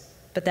results,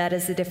 but that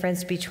is the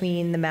difference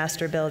between the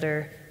master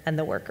builder and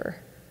the worker.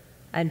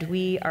 And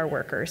we are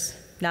workers,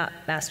 not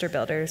master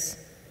builders,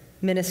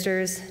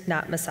 ministers,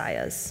 not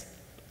messiahs.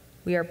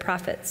 We are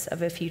prophets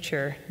of a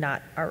future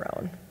not our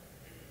own."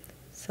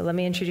 So let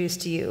me introduce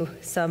to you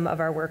some of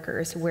our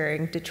workers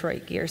wearing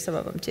Detroit gear, some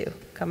of them too.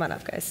 Come on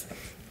up, guys.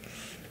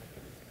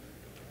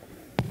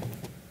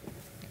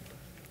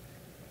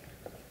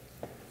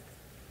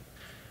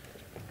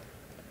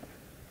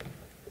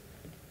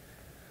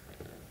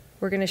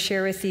 We're going to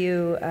share with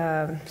you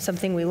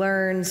something we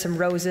learned, some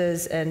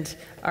roses, and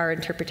our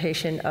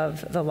interpretation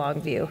of the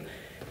long view.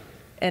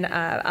 And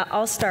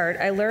I'll start.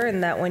 I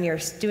learned that when you're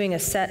doing a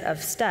set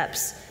of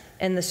steps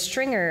and the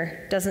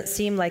stringer doesn't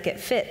seem like it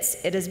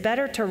fits, it is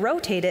better to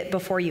rotate it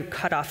before you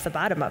cut off the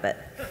bottom of it.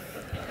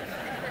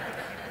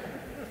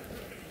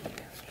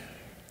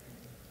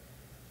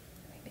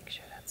 Make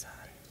sure that's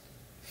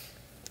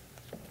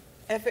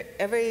on.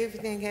 Every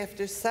evening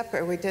after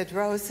supper, we did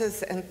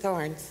roses and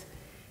thorns.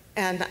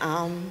 And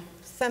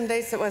some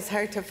days it was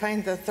hard to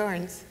find the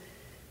thorns.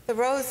 The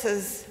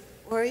roses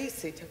were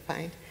easy to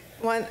find.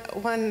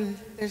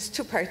 There's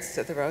two parts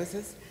to the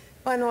roses.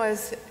 One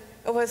was,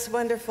 it was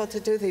wonderful to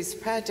do these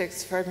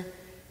projects for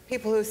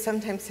people who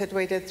sometimes had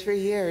waited 3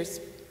 years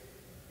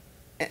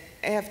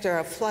after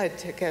a flood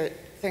to get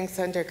things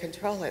under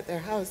control at their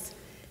house.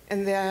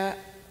 And the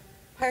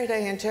part I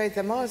enjoyed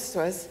the most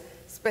was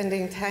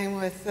spending time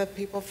with the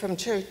people from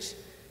church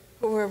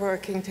who were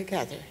working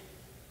together.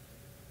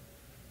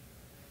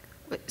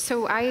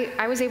 So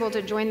I was able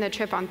to join the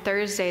trip on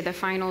Thursday, the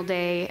final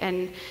day,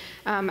 and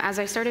as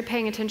I started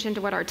paying attention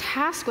to what our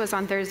task was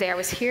on Thursday, I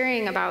was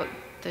hearing about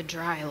the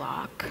dry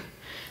lock,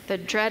 the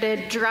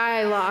dreaded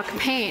dry lock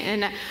paint,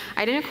 and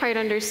I didn't quite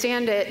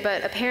understand it,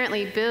 but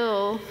apparently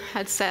Bill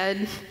had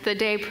said the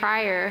day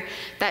prior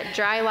that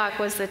dry lock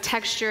was the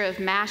texture of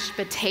mashed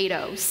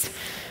potatoes.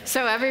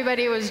 So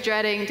everybody was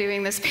dreading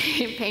doing this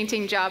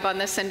painting job on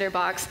the cinder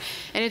box,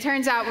 and it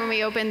turns out when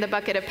we opened the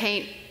bucket of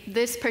paint,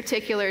 this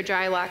particular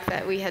dry lock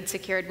that we had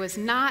secured was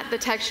not the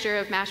texture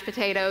of mashed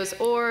potatoes,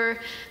 or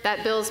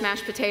that Bill's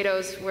mashed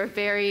potatoes were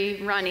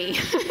very runny.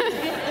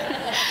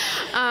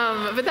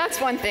 But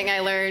that's one thing I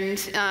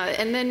learned.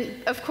 And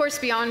then, of course,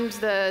 beyond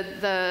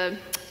the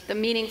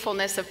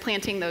meaningfulness of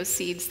planting those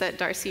seeds that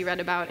Darcy read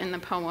about in the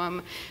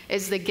poem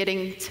is the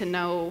getting to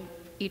know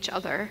each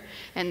other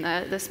and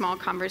the small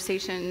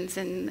conversations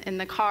in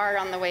the car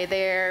on the way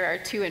there, or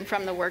to and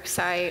from the work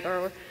site,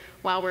 or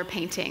while we're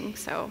painting.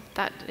 So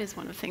that is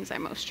one of the things I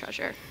most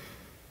treasure.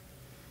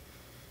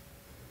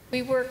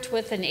 We worked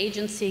with an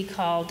agency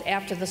called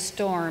After the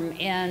Storm,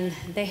 and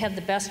they had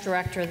the best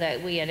director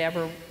that we had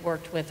ever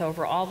worked with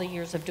over all the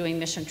years of doing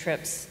mission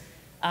trips.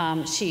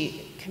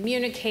 She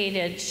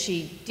communicated,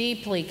 she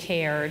deeply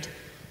cared.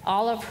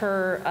 All of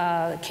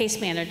her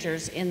case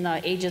managers in the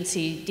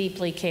agency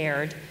deeply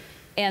cared.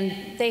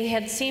 And they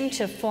had seemed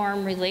to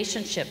form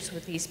relationships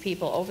with these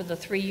people over the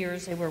 3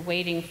 years they were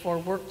waiting for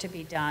work to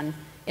be done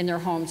in their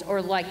homes,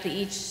 or like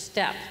each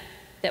step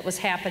that was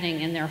happening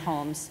in their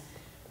homes.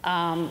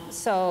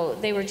 So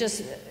they were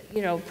just,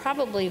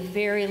 probably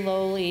very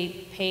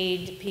lowly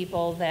paid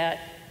people that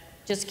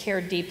just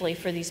cared deeply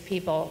for these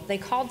people. They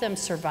called them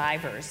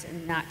survivors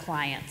and not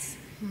clients,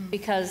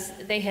 because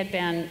they had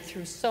been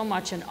through so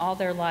much in all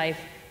their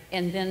life,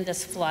 and then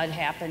this flood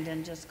happened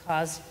and just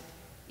caused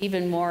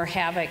even more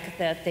havoc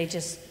that they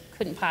just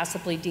couldn't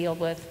possibly deal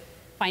with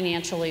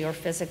financially or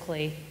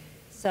physically.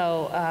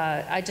 So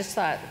I just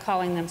thought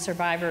calling them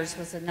survivors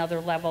was another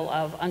level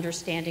of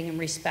understanding and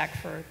respect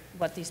for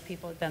what these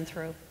people had been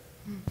through.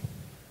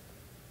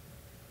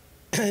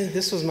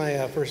 This was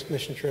my first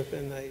mission trip,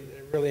 and I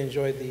really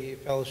enjoyed the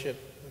fellowship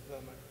with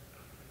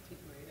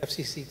my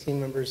FCC team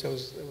members. It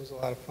was a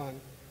lot of fun.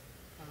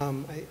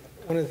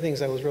 One of the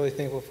things I was really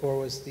thankful for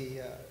was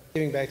the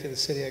giving back to the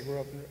city. I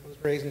was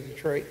raised in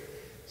Detroit,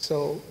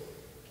 so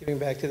giving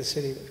back to the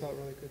city felt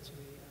really good to me.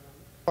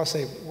 Plus,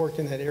 I worked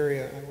in that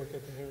area. I worked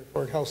at the Henry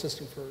Ford Health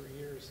System for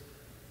years,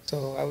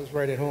 so I was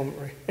right at home,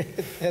 right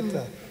at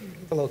the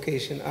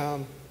location.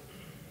 I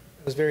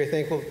was very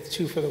thankful,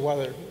 too, for the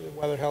weather. The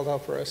weather held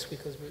out for us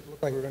because it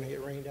looked like we were going to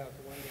get rained out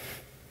the one day.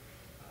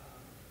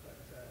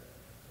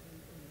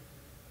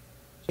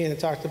 Janet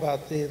talked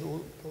about the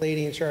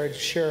lady in charge,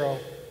 Cheryl.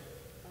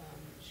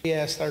 She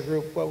asked our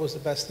group what was the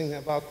best thing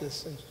about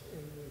this, and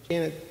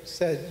Janet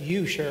said,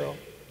 "You, Cheryl."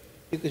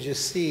 You could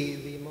just see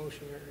the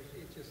emotion.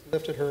 It just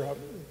lifted her up.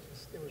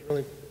 It was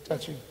really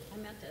touching. I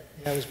meant it.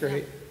 Yeah, it was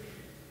great.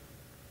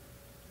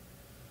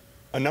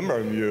 A number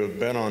of you have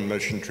been on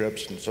mission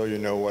trips, and so you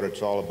know what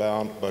it's all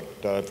about. But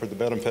for the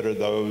benefit of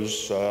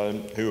those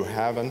who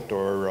haven't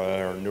or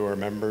are newer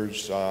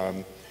members,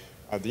 the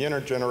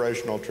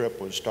intergenerational trip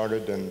was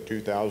started in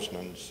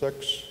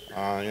 2006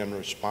 in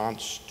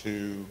response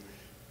to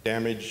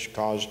damage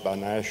caused by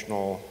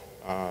natural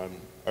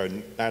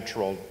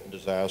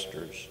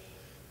disasters.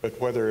 But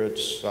whether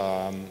it's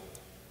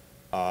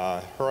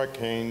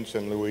hurricanes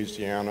in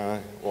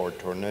Louisiana, or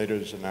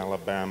tornadoes in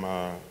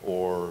Alabama,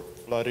 or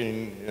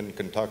flooding in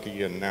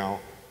Kentucky and now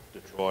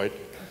Detroit,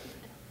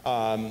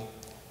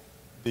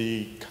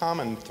 the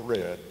common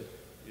thread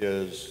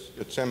is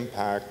its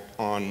impact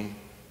on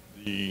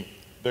the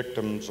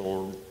victims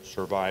or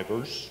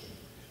survivors.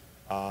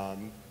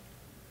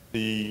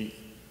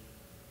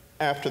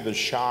 After the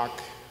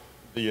shock,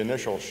 the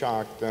initial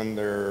shock, then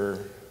they're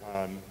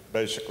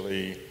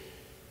basically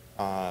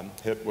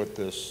hit with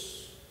this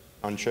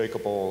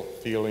unshakable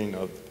feeling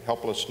of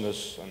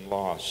helplessness and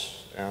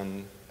loss.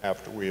 And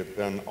after we have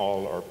been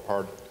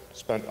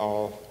spent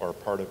all or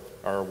part of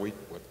our week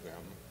with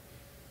them,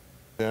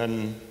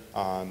 then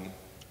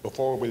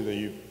before we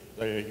leave,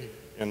 they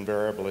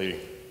invariably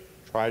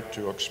try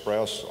to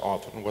express,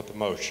 often with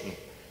emotion,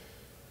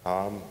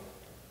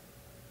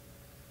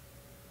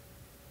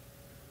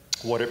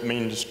 what it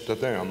means to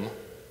them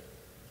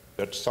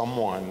that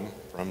someone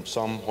from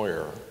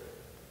somewhere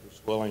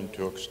is willing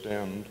to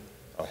extend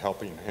a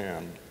helping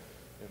hand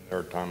in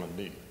their time of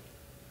need.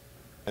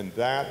 And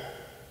that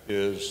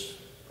is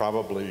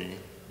probably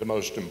the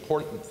most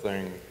important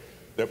thing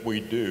that we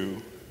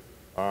do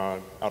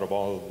out of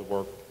all of the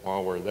work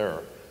while we're there,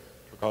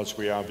 because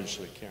we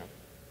obviously can't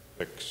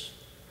fix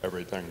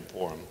everything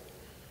for them.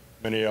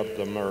 Many of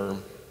them are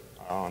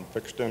on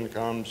fixed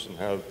incomes and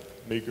have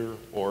meager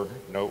or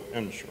no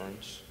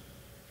insurance,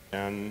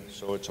 and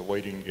so it's a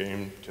waiting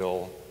game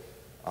till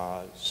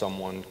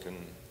someone can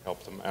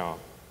help them out.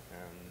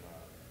 And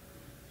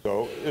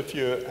so if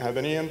you have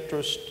any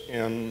interest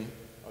in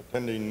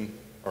attending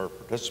or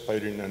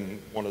participating in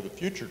one of the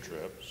future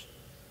trips,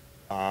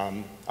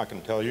 I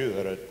can tell you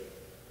that it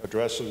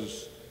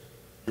addresses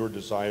your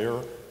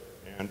desire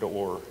and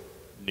or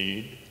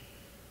need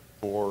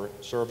for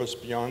service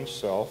beyond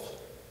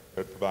self.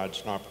 It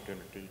provides an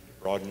opportunity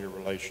to broaden your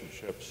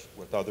relationships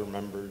with other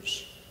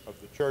members of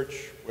the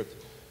church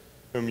with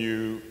whom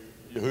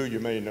who you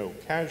may know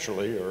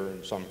casually, or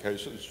in some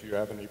cases you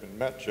haven't even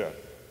met yet.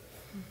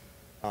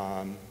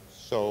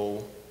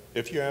 So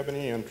if you have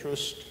any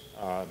interest,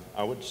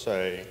 I would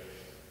say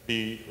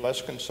be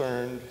less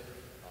concerned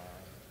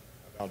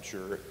about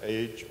your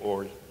age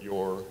or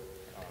your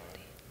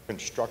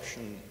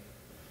construction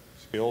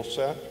skill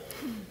set.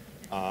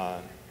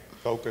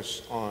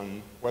 Focus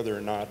on whether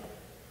or not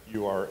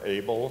you are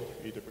able,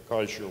 either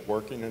because you're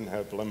working and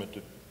have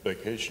limited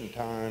vacation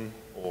time,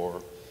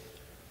 or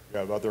you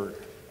have other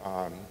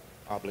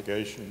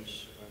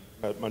obligations and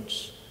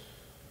commitments,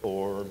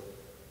 or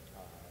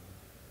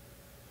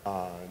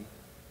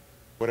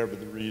whatever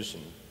the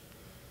reason.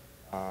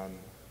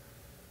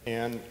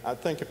 And I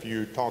think if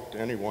you talk to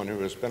anyone who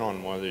has been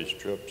on one of these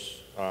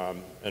trips,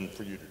 and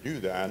for you to do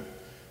that,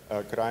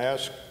 could I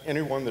ask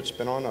anyone that's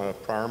been on a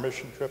prior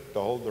mission trip to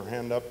hold their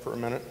hand up for a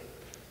minute?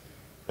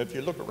 If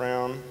you look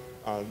around,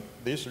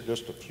 these are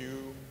just a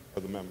few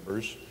of the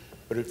members,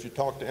 but if you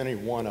talk to any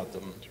one of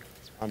them,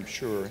 I'm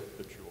sure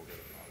that you will get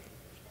a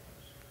positive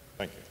response.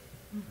 Thank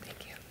you.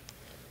 Thank you.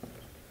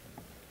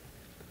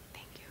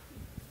 Thank you.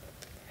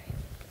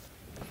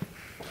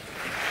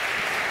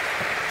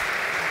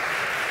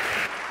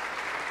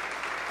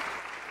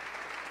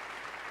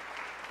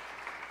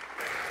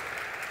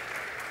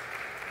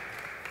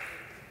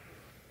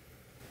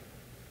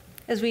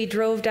 As we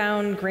drove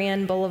down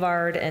Grand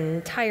Boulevard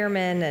and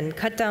Tireman and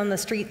cut down the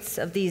streets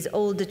of these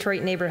old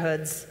Detroit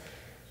neighborhoods,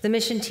 the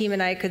mission team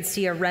and I could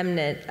see a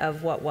remnant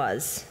of what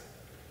was.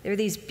 There were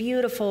these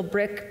beautiful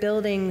brick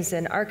buildings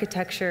and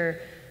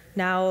architecture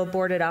now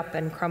boarded up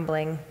and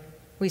crumbling.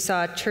 We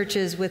saw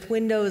churches with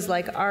windows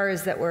like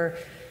ours that were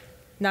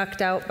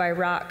knocked out by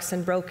rocks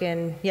and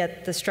broken,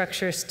 yet the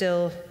structure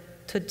still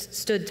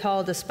stood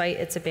tall despite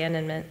its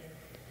abandonment.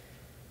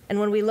 And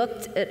when we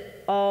looked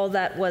at all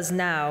that was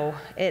now,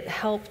 it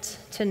helped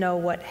to know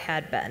what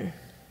had been.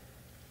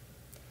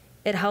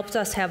 It helped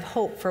us have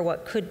hope for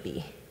what could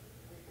be.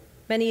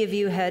 Many of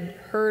you had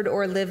heard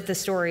or lived the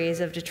stories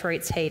of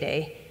Detroit's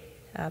heyday.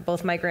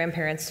 Both my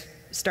grandparents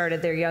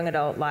started their young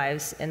adult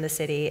lives in the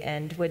city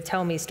and would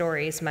tell me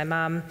stories. My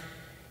mom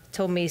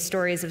told me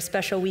stories of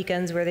special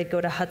weekends where they'd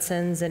go to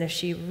Hudson's, and if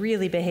she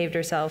really behaved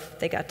herself,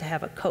 they got to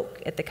have a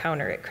Coke at the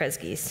counter at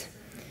Kresge's.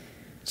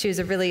 She was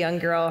a really young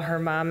girl. Her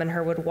mom and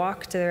her would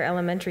walk to their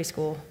elementary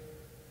school.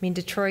 I mean,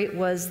 Detroit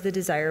was the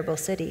desirable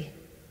city.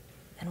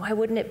 And why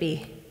wouldn't it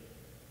be?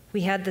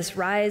 We had this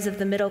rise of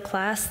the middle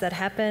class that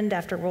happened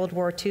after World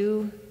War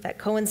II that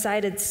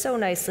coincided so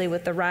nicely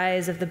with the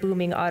rise of the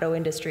booming auto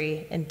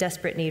industry and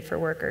desperate need for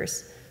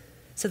workers.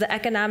 So the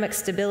economic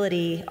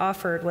stability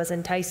offered was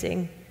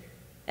enticing.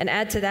 And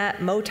add to that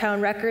Motown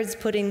Records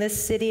putting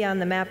this city on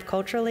the map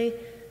culturally,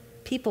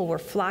 people were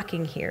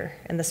flocking here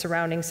in the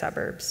surrounding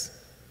suburbs.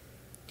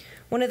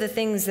 One of the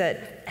things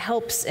that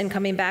helps in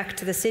coming back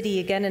to the city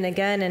again and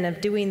again and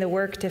of doing the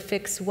work to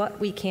fix what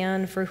we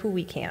can for who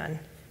we can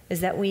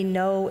is that we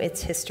know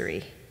its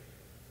history.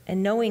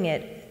 And knowing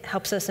it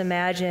helps us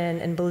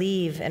imagine and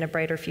believe in a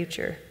brighter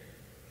future.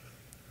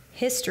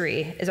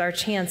 History is our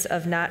chance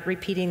of not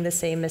repeating the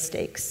same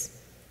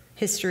mistakes.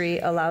 History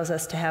allows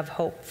us to have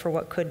hope for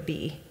what could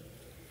be.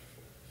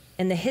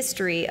 And the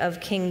history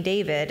of King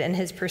David and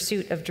his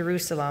pursuit of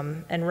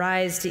Jerusalem and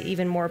rise to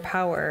even more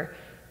power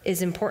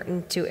is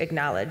important to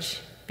acknowledge,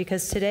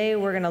 because today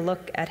we're going to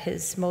look at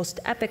his most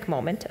epic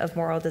moment of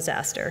moral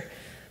disaster.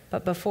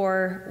 But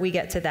before we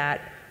get to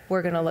that,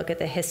 we're going to look at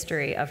the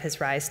history of his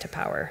rise to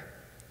power.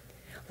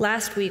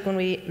 Last week when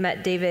we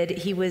met David,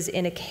 he was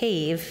in a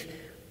cave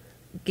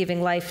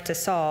giving life to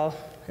Saul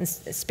and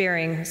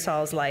sparing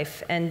Saul's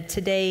life. And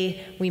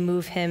today we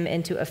move him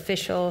into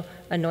official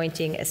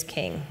anointing as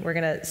king. We're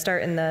going to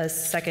start in the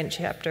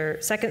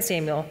 2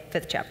 Samuel,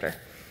 5th chapter.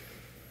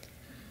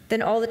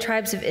 Then all the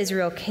tribes of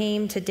Israel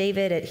came to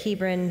David at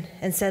Hebron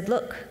and said,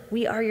 "Look,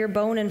 we are your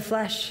bone and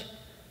flesh.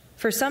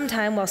 For some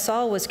time while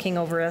Saul was king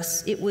over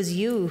us, it was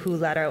you who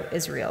led out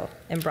Israel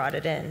and brought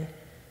it in.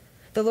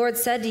 The Lord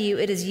said to you,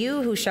 'It is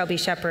you who shall be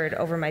shepherd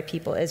over my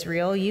people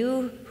Israel,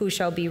 you who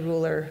shall be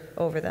ruler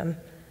over them.'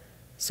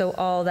 So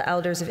all the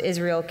elders of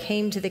Israel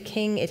came to the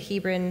king at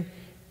Hebron,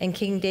 and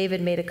King David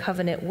made a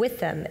covenant with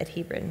them at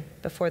Hebron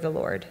before the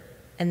Lord,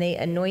 and they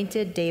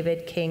anointed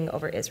David king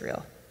over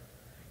Israel.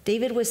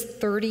 David was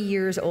 30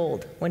 years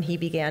old when he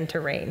began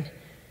to reign,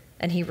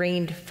 and he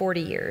reigned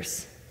 40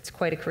 years. It's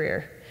quite a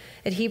career.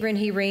 At Hebron,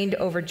 he reigned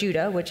over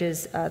Judah, which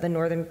is the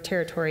northern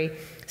territory,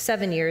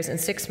 7 years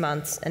and 6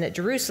 months. And at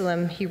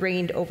Jerusalem, he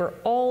reigned over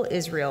all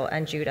Israel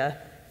and Judah,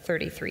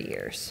 33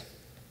 years.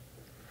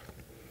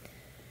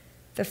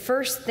 The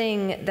first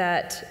thing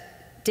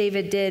that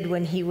David did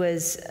when he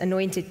was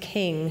anointed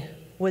king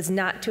was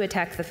not to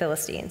attack the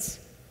Philistines,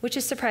 which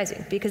is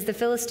surprising because the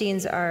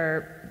Philistines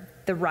are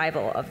the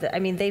rival of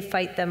they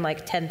fight them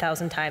like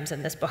 10,000 times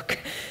in this book.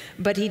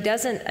 But he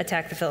doesn't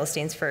attack the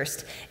Philistines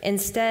first.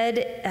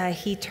 Instead,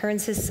 he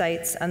turns his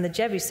sights on the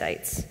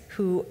Jebusites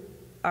who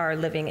are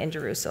living in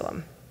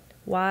Jerusalem.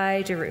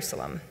 Why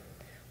Jerusalem?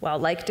 Well,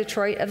 like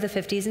Detroit of the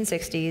 50s and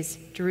 60s,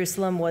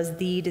 Jerusalem was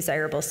the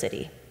desirable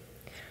city.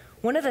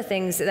 One of the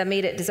things that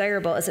made it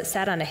desirable is it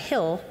sat on a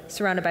hill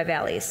surrounded by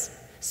valleys.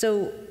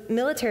 So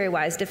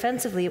military-wise,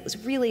 defensively, it was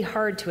really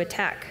hard to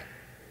attack.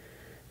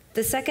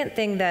 The second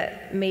thing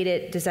that made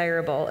it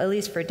desirable, at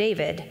least for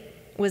David,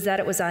 was that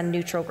it was on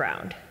neutral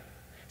ground.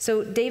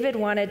 So David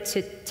wanted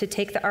to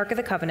take the Ark of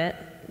the Covenant,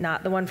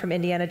 not the one from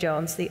Indiana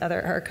Jones, the other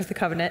Ark of the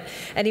Covenant,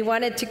 and he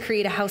wanted to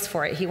create a house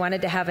for it. He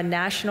wanted to have a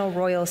national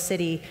royal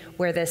city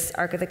where this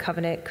Ark of the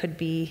Covenant could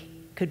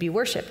be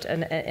worshipped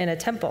in a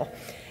temple.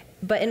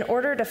 But in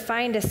order to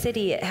find a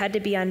city, it had to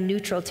be on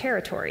neutral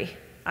territory,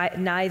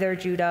 neither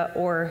Judah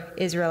or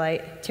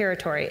Israelite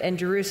territory, and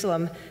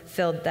Jerusalem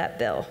filled that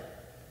bill.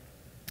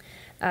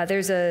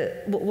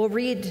 We'll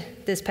read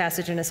this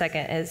passage in a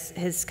second as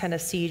his kind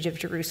of siege of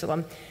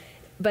Jerusalem.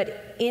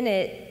 But in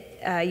it,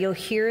 you'll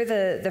hear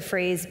the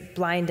phrase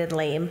blind and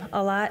lame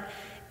a lot.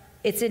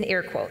 It's in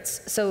air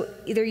quotes. So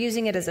they're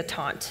using it as a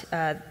taunt.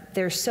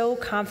 They're so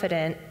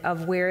confident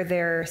of where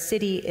their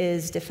city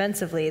is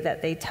defensively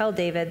that they tell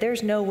David,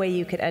 there's no way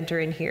you could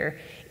enter in here.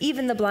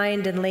 Even the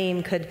blind and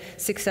lame could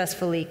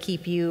successfully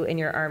keep you and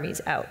your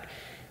armies out.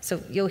 So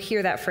you'll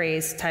hear that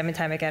phrase time and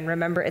time again.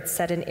 Remember, it's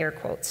said in air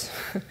quotes.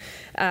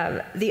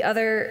 The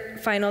other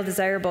final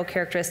desirable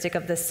characteristic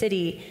of the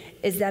city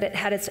is that it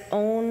had its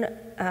own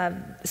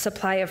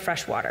supply of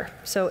fresh water.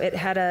 So it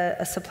had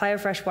a supply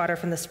of fresh water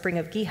from the spring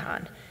of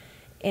Gihon.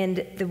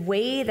 And the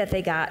way that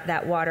they got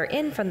that water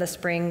in from the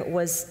spring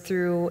was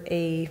through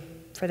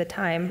for the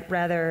time,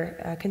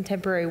 rather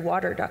contemporary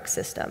water duct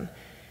system.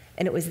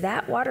 And it was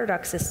that water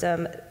duct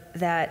system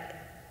that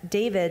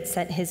David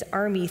sent his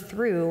army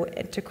through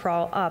to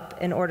crawl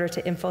up in order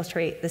to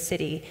infiltrate the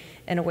city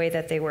in a way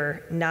that they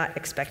were not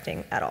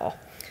expecting at all.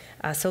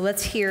 So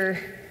let's hear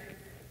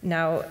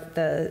now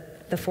the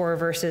 4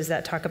 verses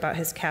that talk about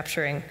his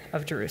capturing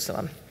of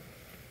Jerusalem.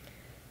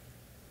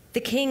 The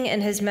king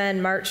and his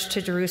men marched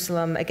to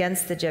Jerusalem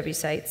against the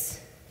Jebusites,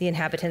 the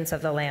inhabitants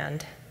of the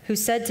land, who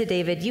said to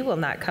David, "You will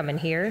not come in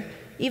here.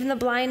 Even the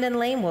blind and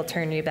lame will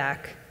turn you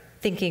back,"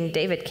 thinking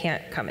David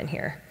can't come in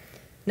here.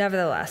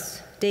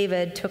 Nevertheless,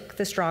 David took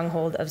the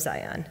stronghold of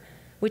Zion,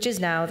 which is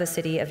now the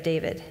city of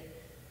David.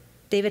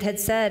 David had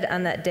said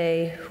on that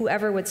day,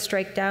 "Whoever would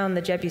strike down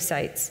the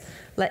Jebusites,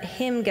 let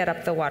him get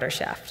up the water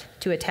shaft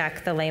to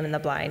attack the lame and the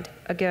blind."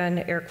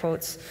 Again, air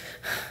quotes,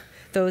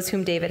 those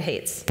whom David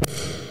hates.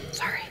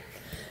 Sorry.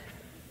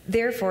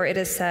 Therefore it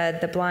is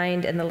said, "The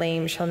blind and the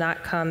lame shall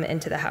not come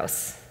into the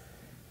house."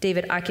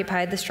 David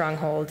occupied the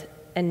stronghold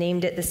and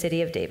named it the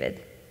city of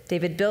David.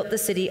 David built the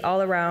city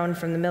all around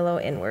from the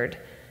Millo inward.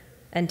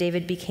 And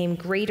David became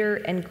greater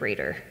and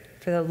greater,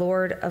 for the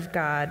Lord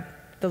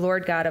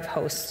God of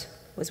hosts,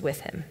 was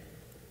with him.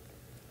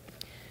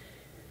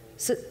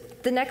 So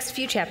the next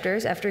few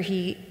chapters after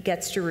he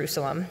gets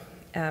Jerusalem,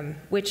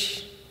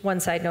 which, one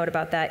side note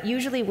about that,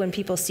 usually when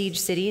people siege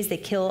cities, they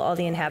kill all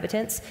the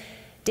inhabitants.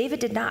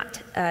 David did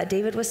not.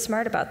 David was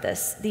smart about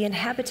this. The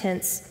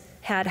inhabitants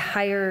had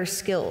higher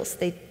skills.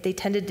 They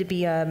tended to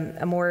be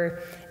a more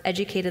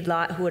educated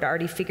lot who had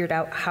already figured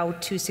out how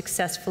to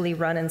successfully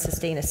run and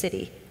sustain a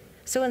city.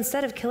 So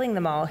instead of killing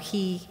them all,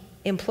 he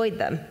employed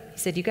them. He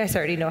said, "You guys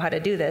already know how to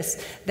do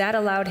this." That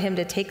allowed him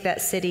to take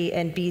that city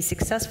and be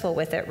successful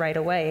with it right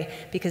away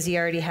because he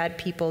already had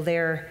people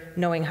there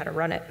knowing how to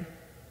run it.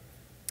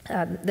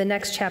 The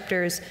next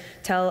chapters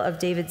tell of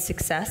David's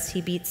success.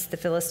 He beats the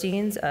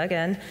Philistines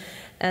again,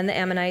 and the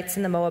Ammonites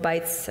and the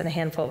Moabites and a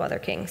handful of other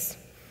kings.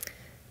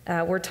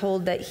 We're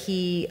told that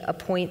he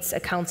appoints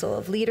a council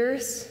of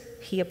leaders.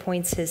 He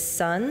appoints his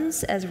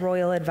sons as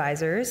royal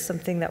advisors,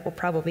 something that will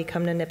probably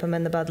come to nip him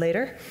in the bud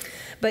later.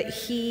 But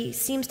he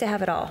seems to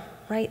have it all,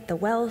 right? The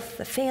wealth,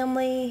 the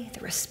family,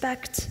 the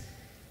respect.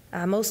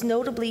 Most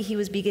notably, he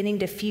was beginning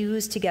to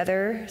fuse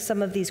together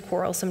some of these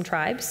quarrelsome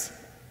tribes.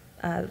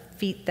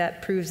 feat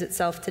that proves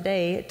itself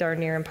today darn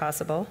near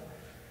impossible.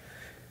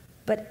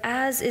 But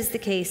as is the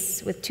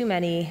case with too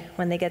many,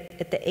 when they get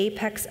at the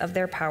apex of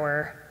their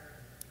power,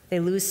 they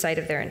lose sight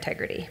of their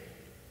integrity.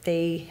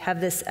 They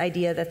have this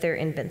idea that they're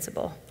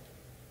invincible.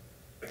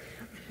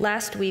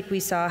 Last week, we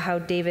saw how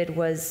David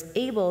was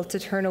able to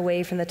turn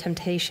away from the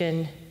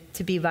temptation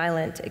to be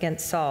violent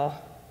against Saul,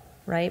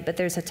 right? But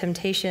there's a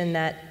temptation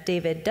that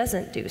David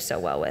doesn't do so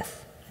well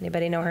with.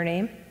 Anybody know her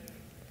name?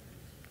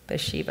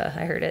 Bathsheba,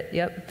 I heard it,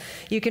 yep.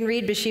 You can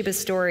read Bathsheba's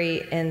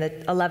story in the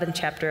 11th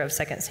chapter of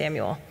 2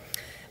 Samuel.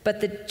 But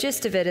the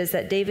gist of it is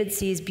that David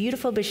sees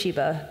beautiful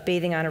Bathsheba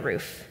bathing on a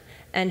roof,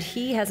 and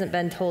he hasn't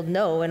been told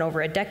no in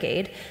over a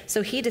decade,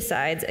 so he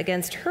decides,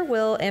 against her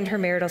will and her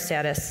marital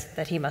status,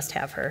 that he must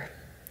have her.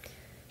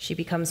 She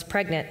becomes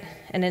pregnant,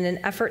 and in an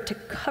effort to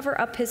cover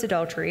up his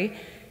adultery,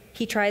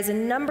 he tries a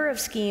number of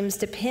schemes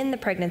to pin the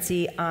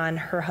pregnancy on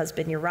her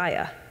husband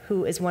Uriah,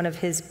 who is one of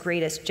his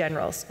greatest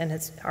generals in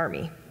his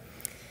army.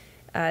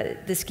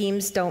 The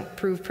schemes don't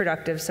prove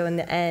productive, so in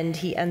the end,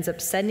 he ends up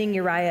sending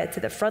Uriah to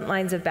the front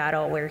lines of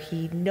battle where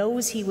he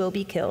knows he will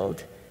be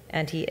killed,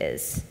 and he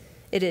is.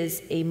 It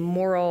is a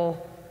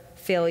moral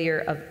failure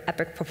of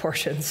epic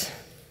proportions.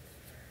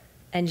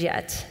 And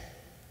yet,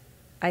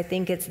 I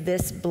think it's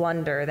this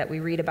blunder that we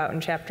read about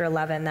in chapter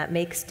 11 that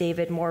makes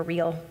David more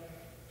real,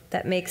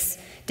 that makes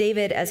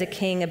David as a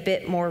king a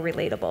bit more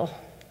relatable.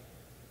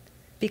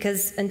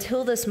 Because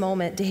until this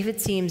moment, David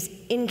seems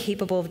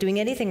incapable of doing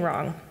anything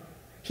wrong.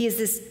 He is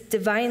this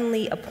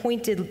divinely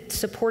appointed,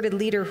 supported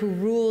leader who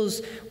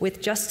rules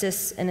with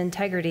justice and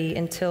integrity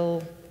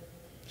until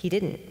he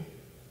didn't.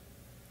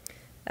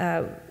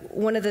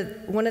 One of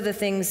the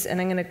things, and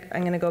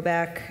I'm gonna go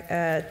back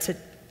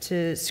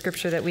to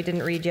scripture that we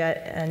didn't read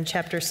yet in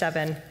chapter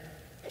 7,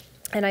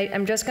 and I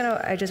just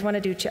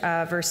want to do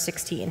verse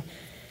 16.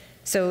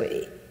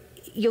 So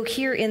you'll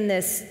hear in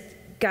this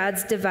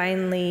God's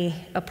divinely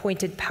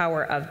appointed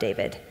power of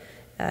David.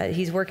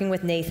 He's working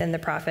with Nathan the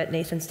prophet.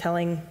 Nathan's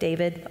telling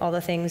David all the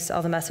things,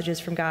 all the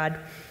messages from God.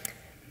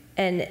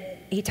 And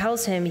he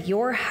tells him,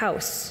 your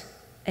house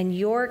and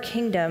your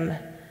kingdom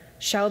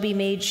shall be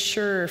made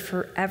sure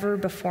forever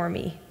before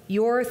me.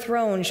 Your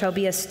throne shall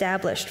be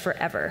established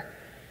forever.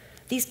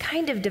 These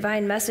kind of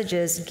divine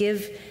messages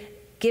give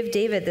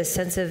David this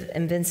sense of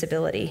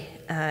invincibility.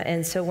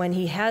 And so when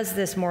he has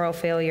this moral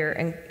failure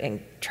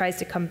and tries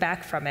to come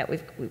back from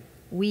it,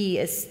 we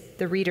as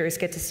the readers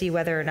get to see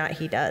whether or not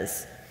he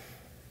does.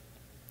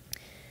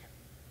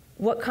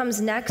 What comes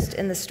next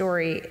in the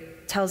story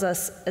tells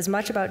us as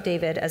much about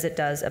David as it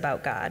does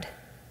about God.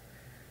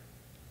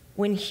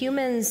 When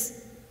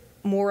humans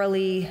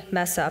morally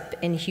mess up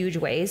in huge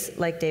ways,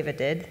 like David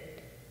did,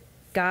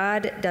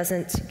 God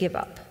doesn't give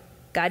up.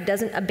 God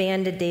doesn't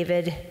abandon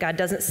David. God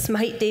doesn't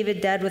smite David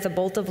dead with a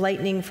bolt of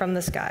lightning from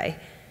the sky.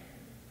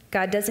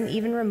 God doesn't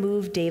even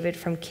remove David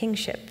from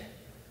kingship.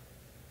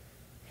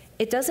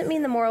 It doesn't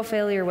mean the moral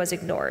failure was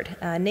ignored.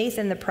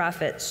 Nathan the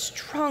prophet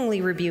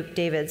strongly rebuked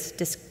David's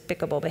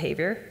despicable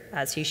behavior,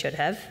 as he should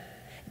have.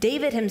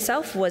 David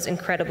himself was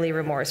incredibly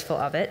remorseful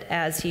of it,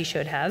 as he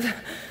should have.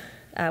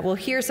 We'll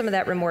hear some of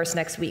that remorse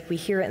next week. We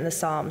hear it in the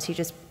Psalms. He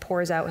just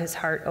pours out his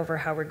heart over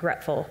how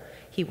regretful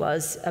he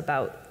was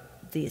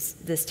about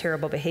this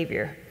terrible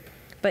behavior.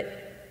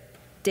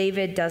 But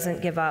David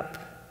doesn't give up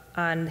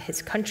on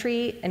his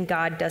country, and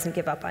God doesn't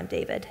give up on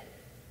David.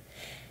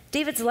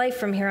 David's life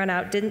from here on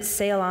out didn't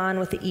sail on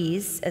with the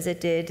ease as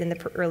it did in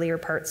the earlier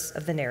parts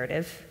of the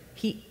narrative.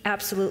 He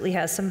absolutely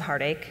has some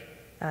heartache,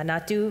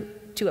 not due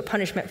to a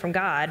punishment from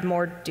God,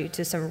 more due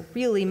to some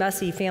really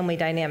messy family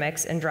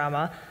dynamics and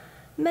drama,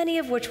 many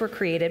of which were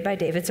created by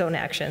David's own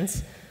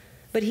actions.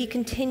 But he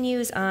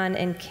continues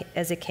on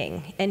as a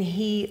king, and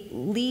he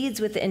leads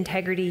with the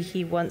integrity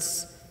he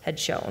once had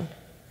shown.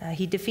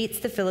 He defeats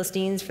the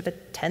Philistines for the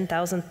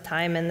 10,000th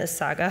time in this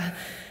saga,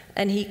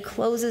 and he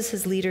closes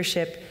his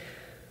leadership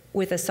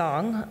with a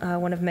song,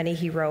 one of many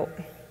he wrote.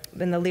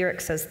 And the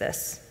lyric says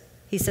this.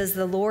 He says,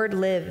 "The Lord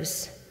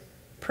lives.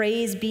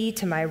 Praise be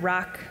to my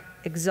rock.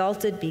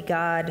 Exalted be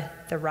God,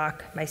 the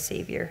rock, my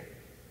Savior."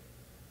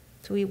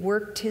 So he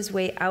worked his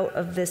way out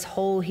of this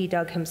hole he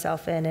dug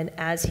himself in, and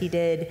as he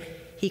did,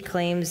 he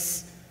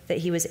claims that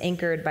he was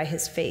anchored by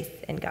his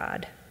faith in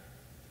God.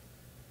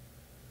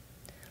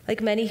 Like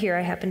many here,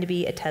 I happen to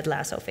be a Ted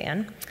Lasso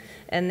fan.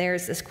 And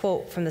there's this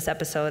quote from this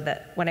episode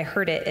that when I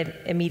heard it, it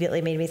immediately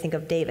made me think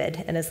of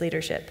David and his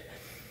leadership.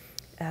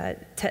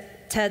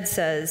 Ted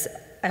says,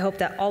 "I hope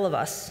that all of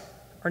us,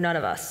 or none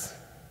of us,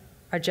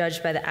 are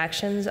judged by the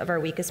actions of our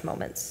weakest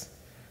moments,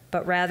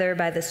 but rather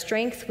by the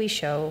strength we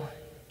show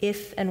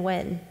if and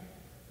when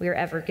we are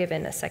ever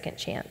given a second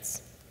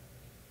chance."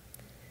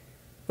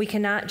 We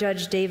cannot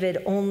judge David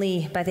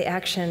only by the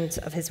actions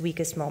of his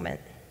weakest moment.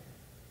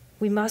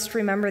 We must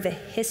remember the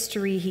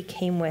history he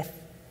came with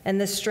and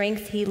the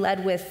strength he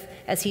led with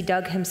as he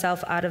dug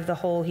himself out of the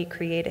hole he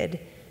created.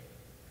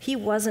 He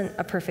wasn't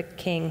a perfect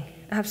king,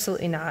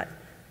 absolutely not,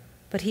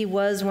 but he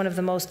was one of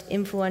the most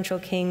influential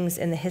kings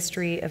in the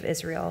history of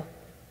Israel,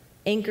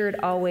 anchored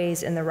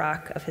always in the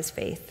rock of his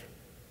faith.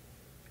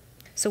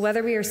 So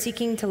whether we are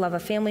seeking to love a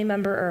family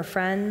member or a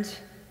friend,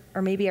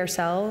 or maybe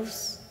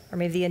ourselves, or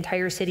maybe the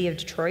entire city of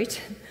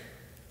Detroit,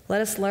 let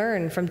us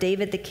learn from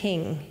David the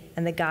king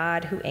and the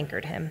God who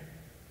anchored him.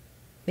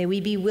 May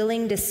we be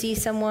willing to see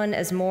someone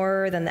as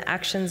more than the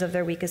actions of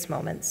their weakest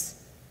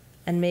moments,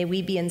 and may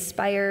we be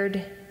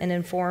inspired and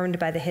informed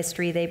by the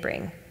history they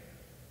bring,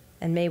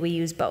 and may we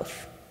use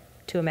both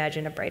to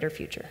imagine a brighter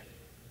future.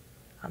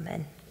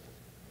 Amen.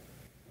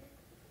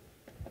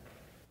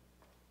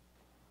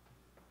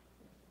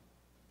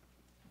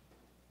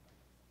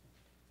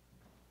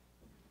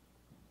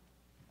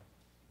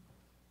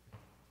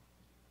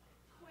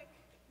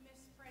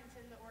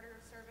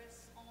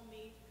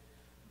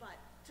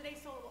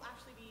 Today's solo will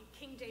actually be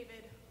King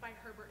David by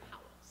Herbert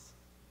Howells.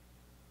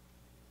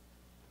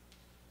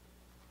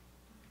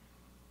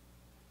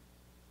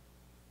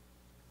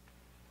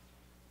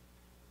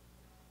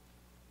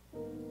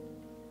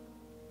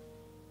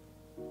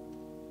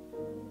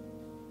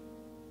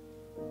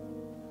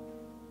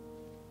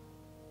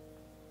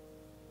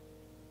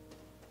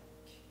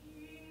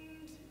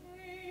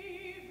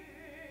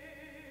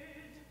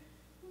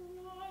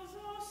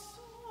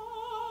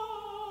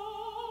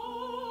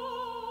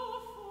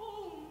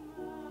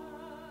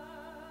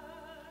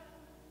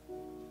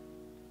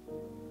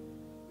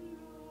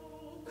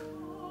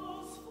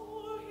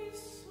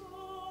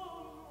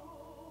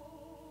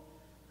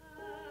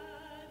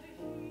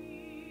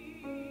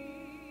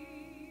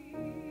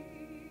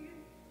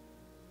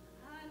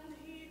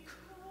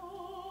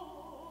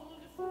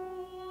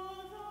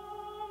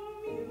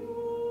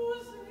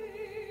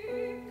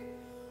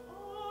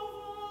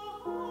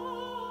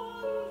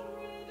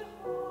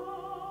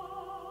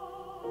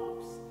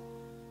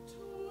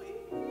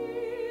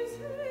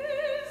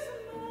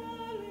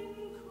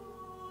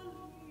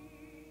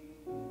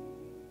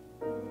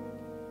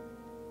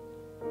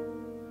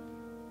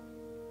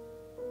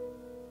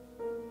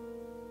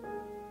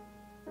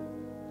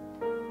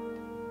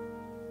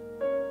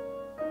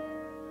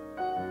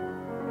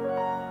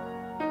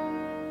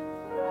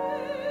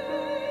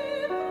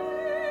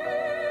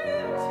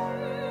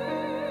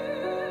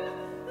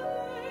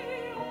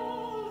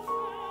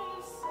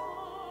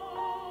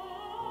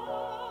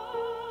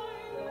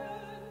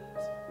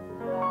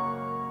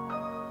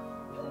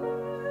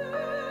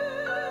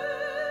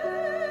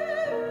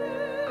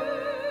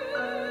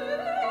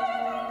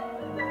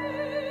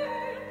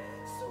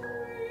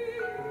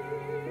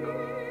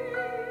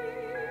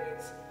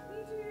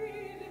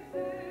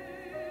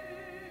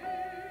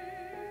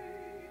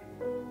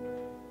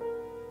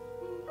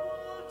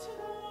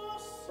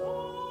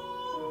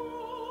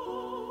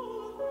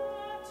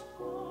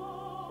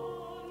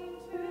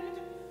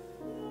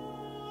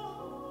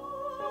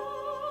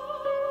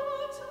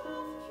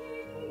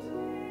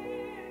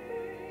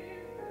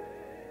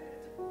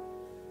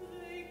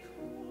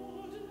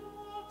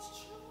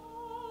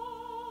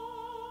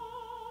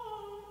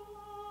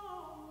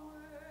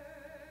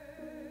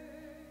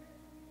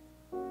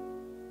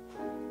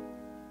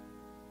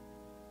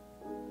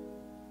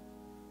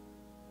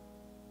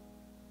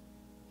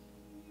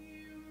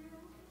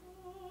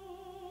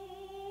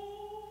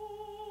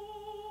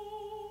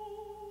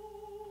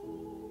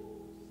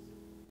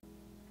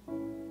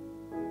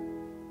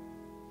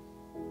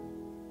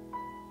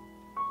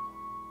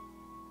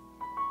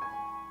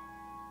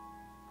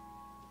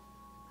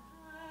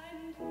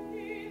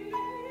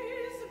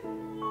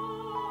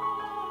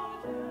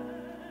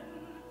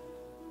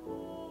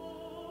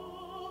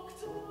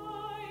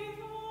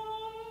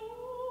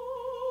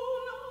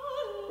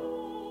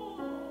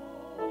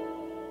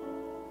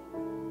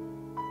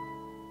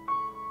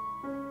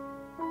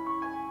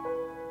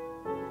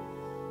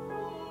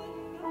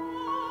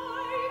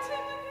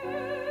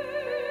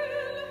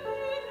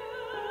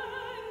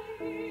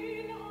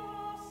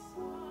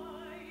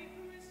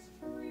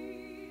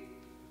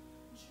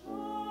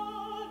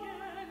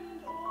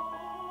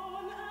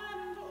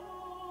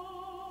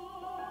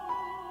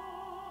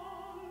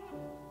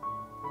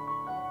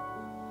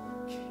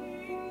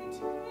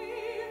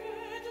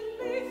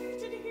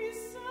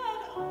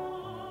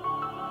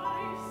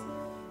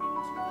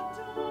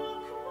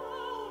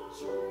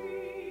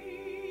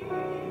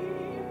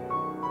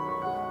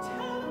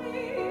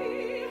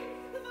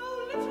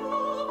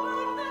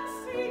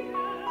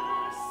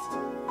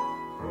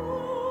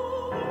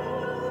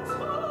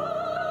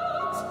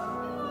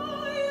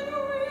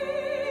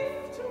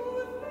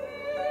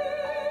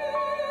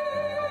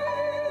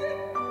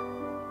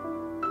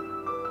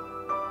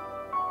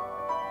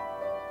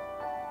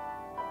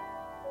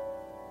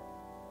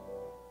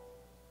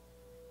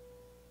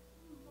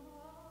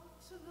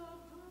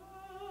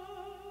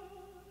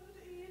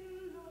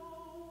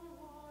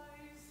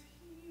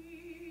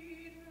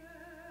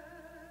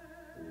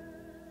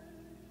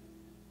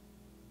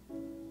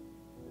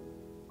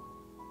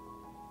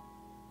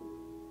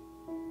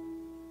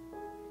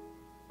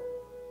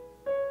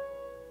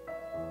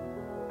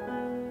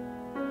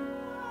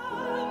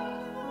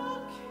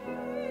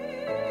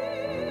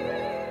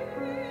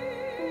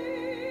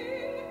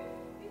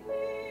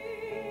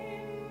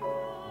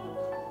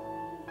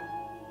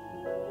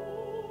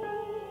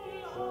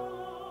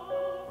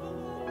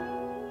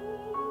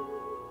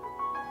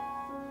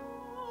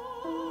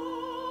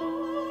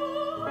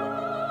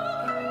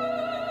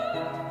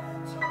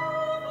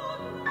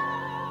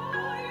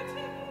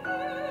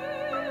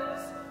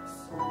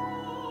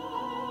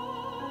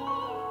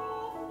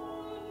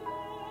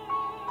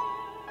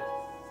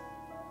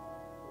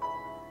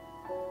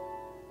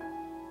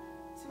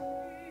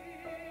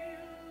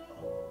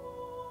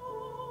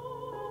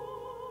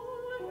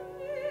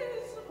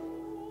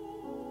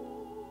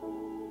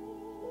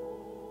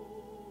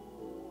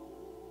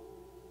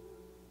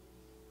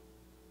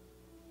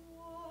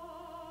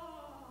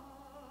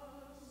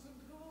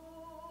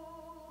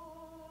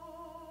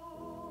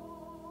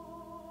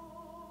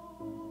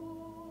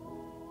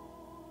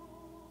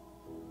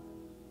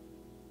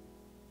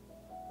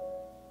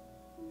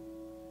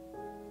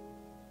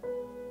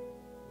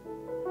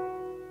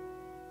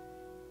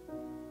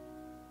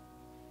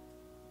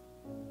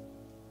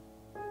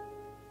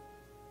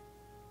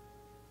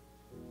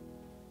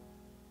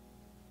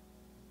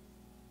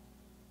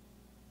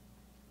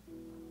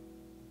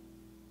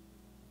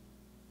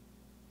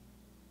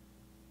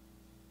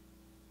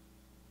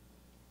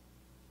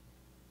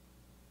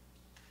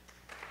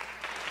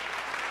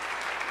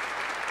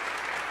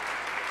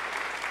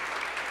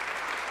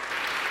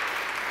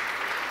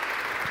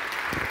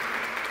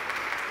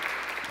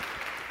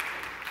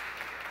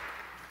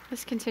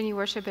 Let's continue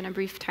worship in a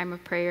brief time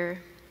of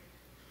prayer.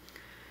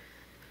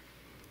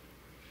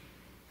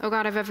 O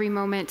God of every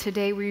moment,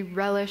 today we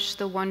relish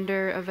the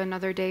wonder of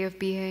another day of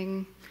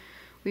being.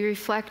 We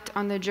reflect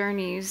on the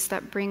journeys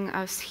that bring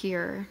us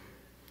here.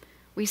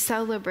 We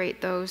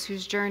celebrate those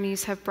whose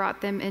journeys have brought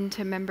them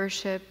into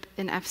membership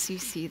in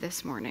FCC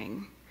this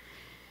morning.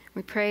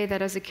 We pray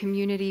that as a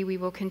community we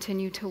will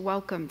continue to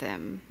welcome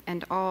them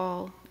and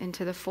all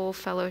into the full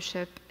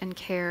fellowship and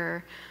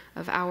care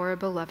of our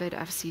beloved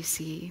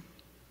FCC.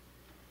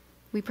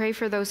 We pray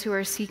for those who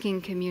are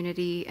seeking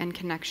community and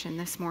connection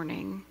this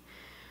morning.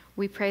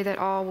 We pray that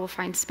all will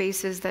find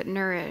spaces that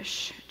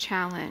nourish,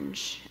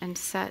 challenge, and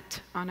set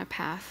on a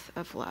path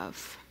of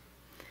love.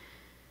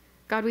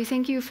 God, we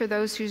thank you for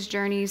those whose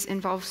journeys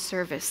involve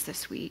service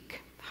this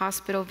week,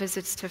 hospital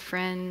visits to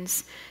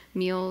friends,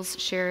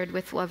 meals shared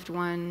with loved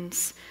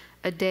ones,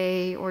 a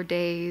day or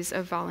days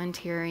of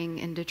volunteering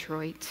in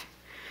Detroit.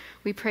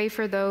 We pray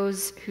for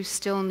those who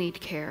still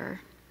need care,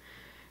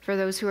 for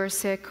those who are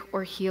sick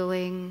or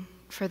healing,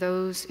 for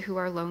those who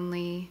are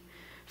lonely,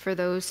 for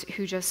those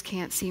who just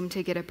can't seem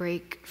to get a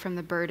break from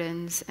the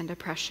burdens and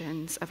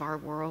oppressions of our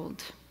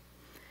world.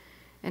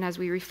 And as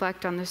we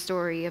reflect on the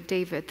story of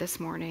David this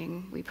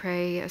morning, we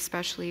pray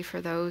especially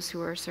for those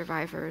who are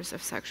survivors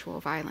of sexual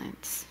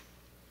violence.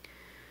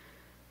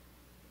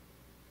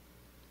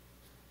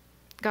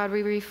 God,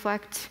 we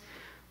reflect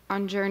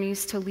on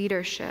journeys to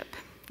leadership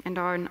and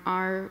on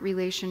our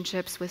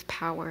relationships with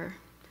power.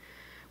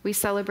 We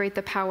celebrate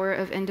the power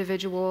of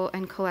individual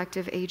and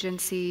collective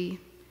agency,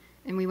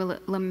 and we will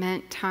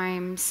lament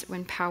times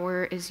when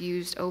power is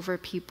used over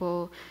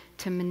people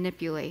to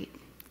manipulate,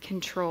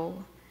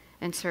 control,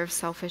 and serve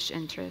selfish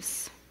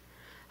interests.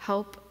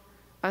 Help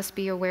us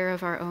be aware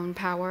of our own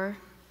power.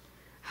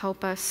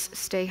 Help us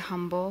stay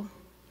humble.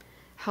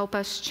 Help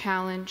us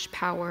challenge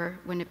power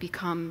when it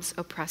becomes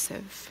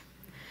oppressive.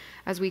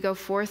 As we go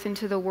forth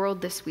into the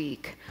world this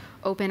week,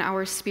 open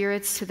our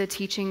spirits to the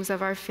teachings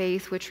of our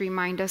faith, which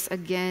remind us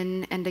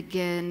again and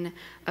again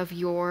of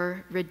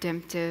your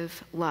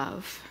redemptive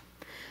love.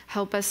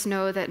 Help us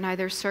know that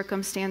neither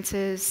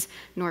circumstances,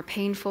 nor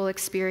painful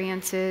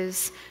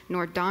experiences,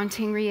 nor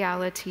daunting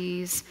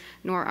realities,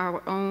 nor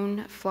our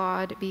own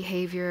flawed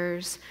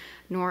behaviors,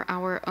 nor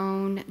our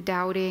own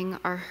doubting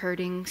or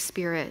hurting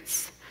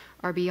spirits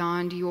are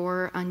beyond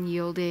your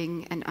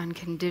unyielding and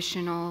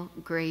unconditional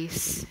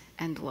grace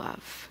and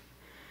love.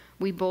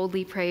 We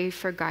boldly pray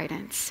for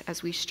guidance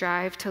as we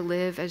strive to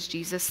live as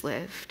Jesus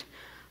lived,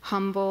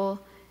 humble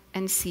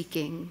and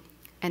seeking,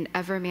 and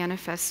ever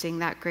manifesting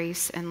that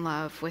grace and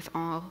love with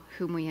all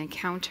whom we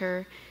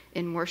encounter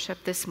in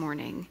worship this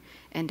morning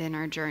and in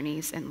our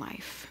journeys in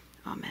life.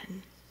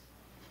 Amen.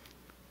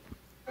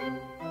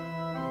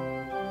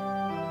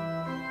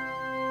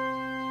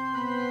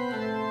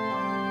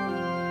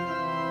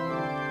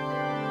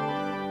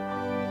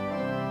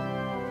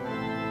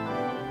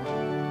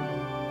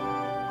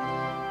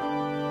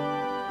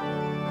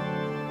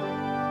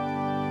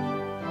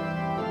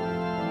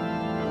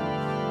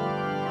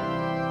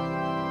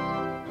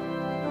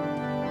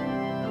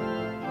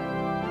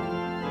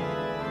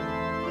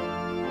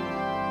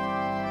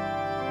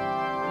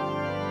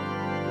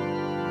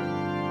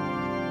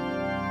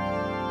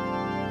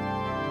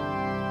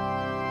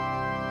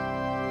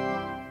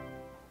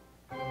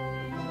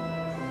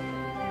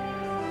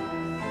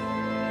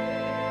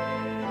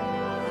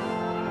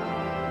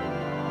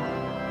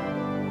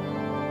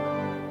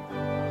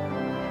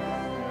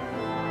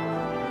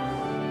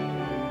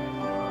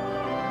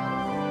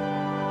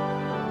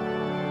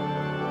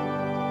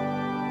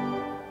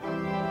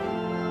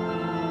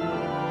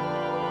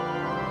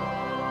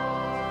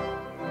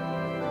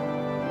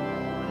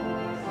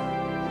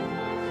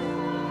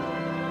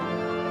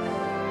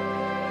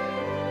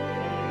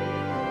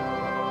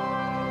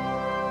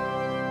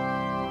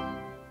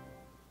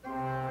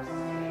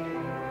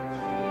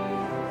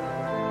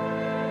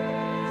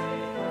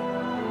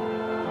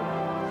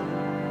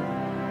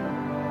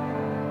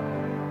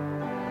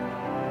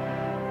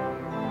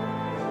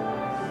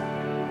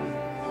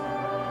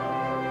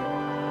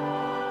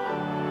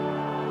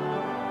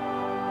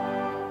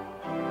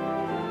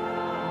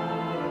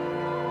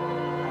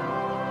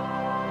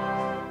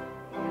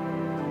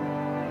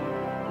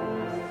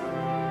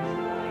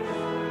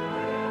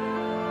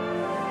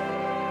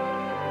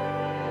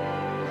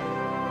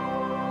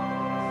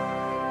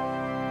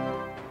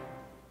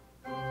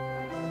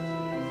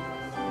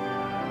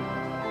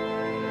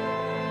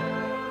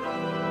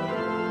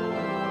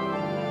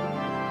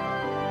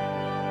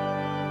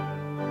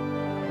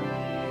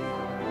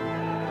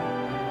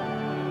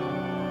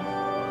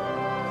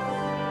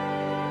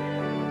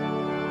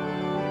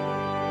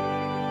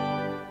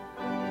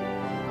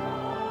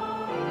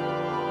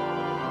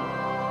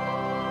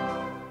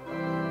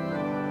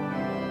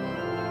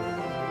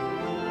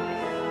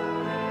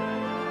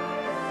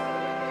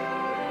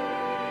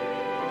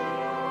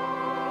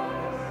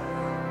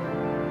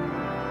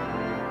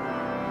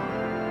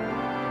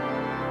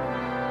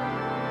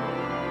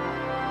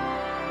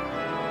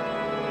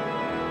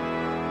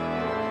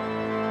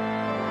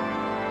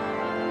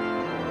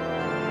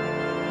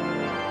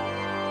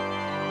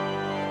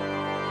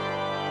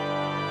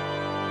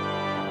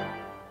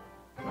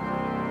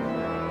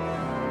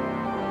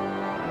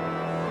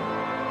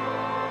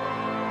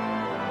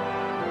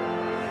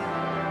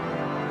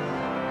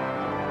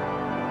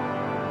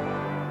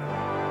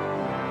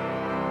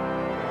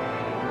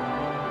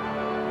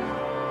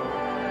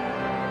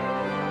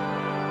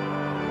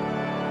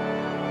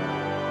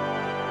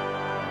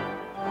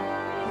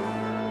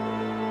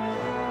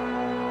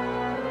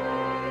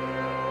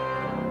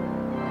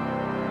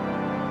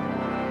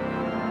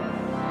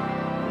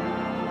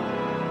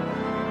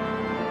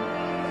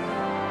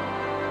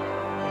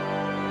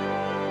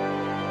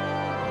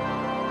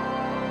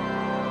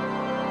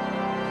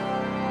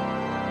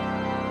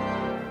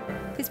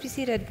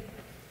 seated.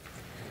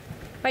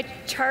 My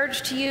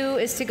charge to you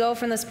is to go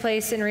from this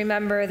place and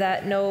remember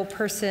that no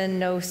person,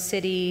 no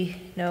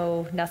city,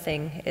 no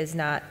nothing is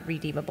not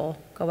redeemable.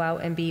 Go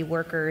out and be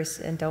workers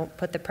and don't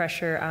put the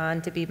pressure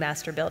on to be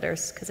master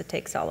builders, because it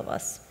takes all of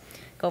us.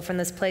 Go from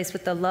this place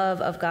with the love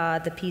of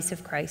God, the peace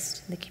of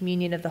Christ, the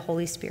communion of the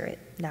Holy Spirit,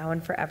 now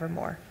and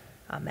forevermore.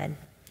 Amen.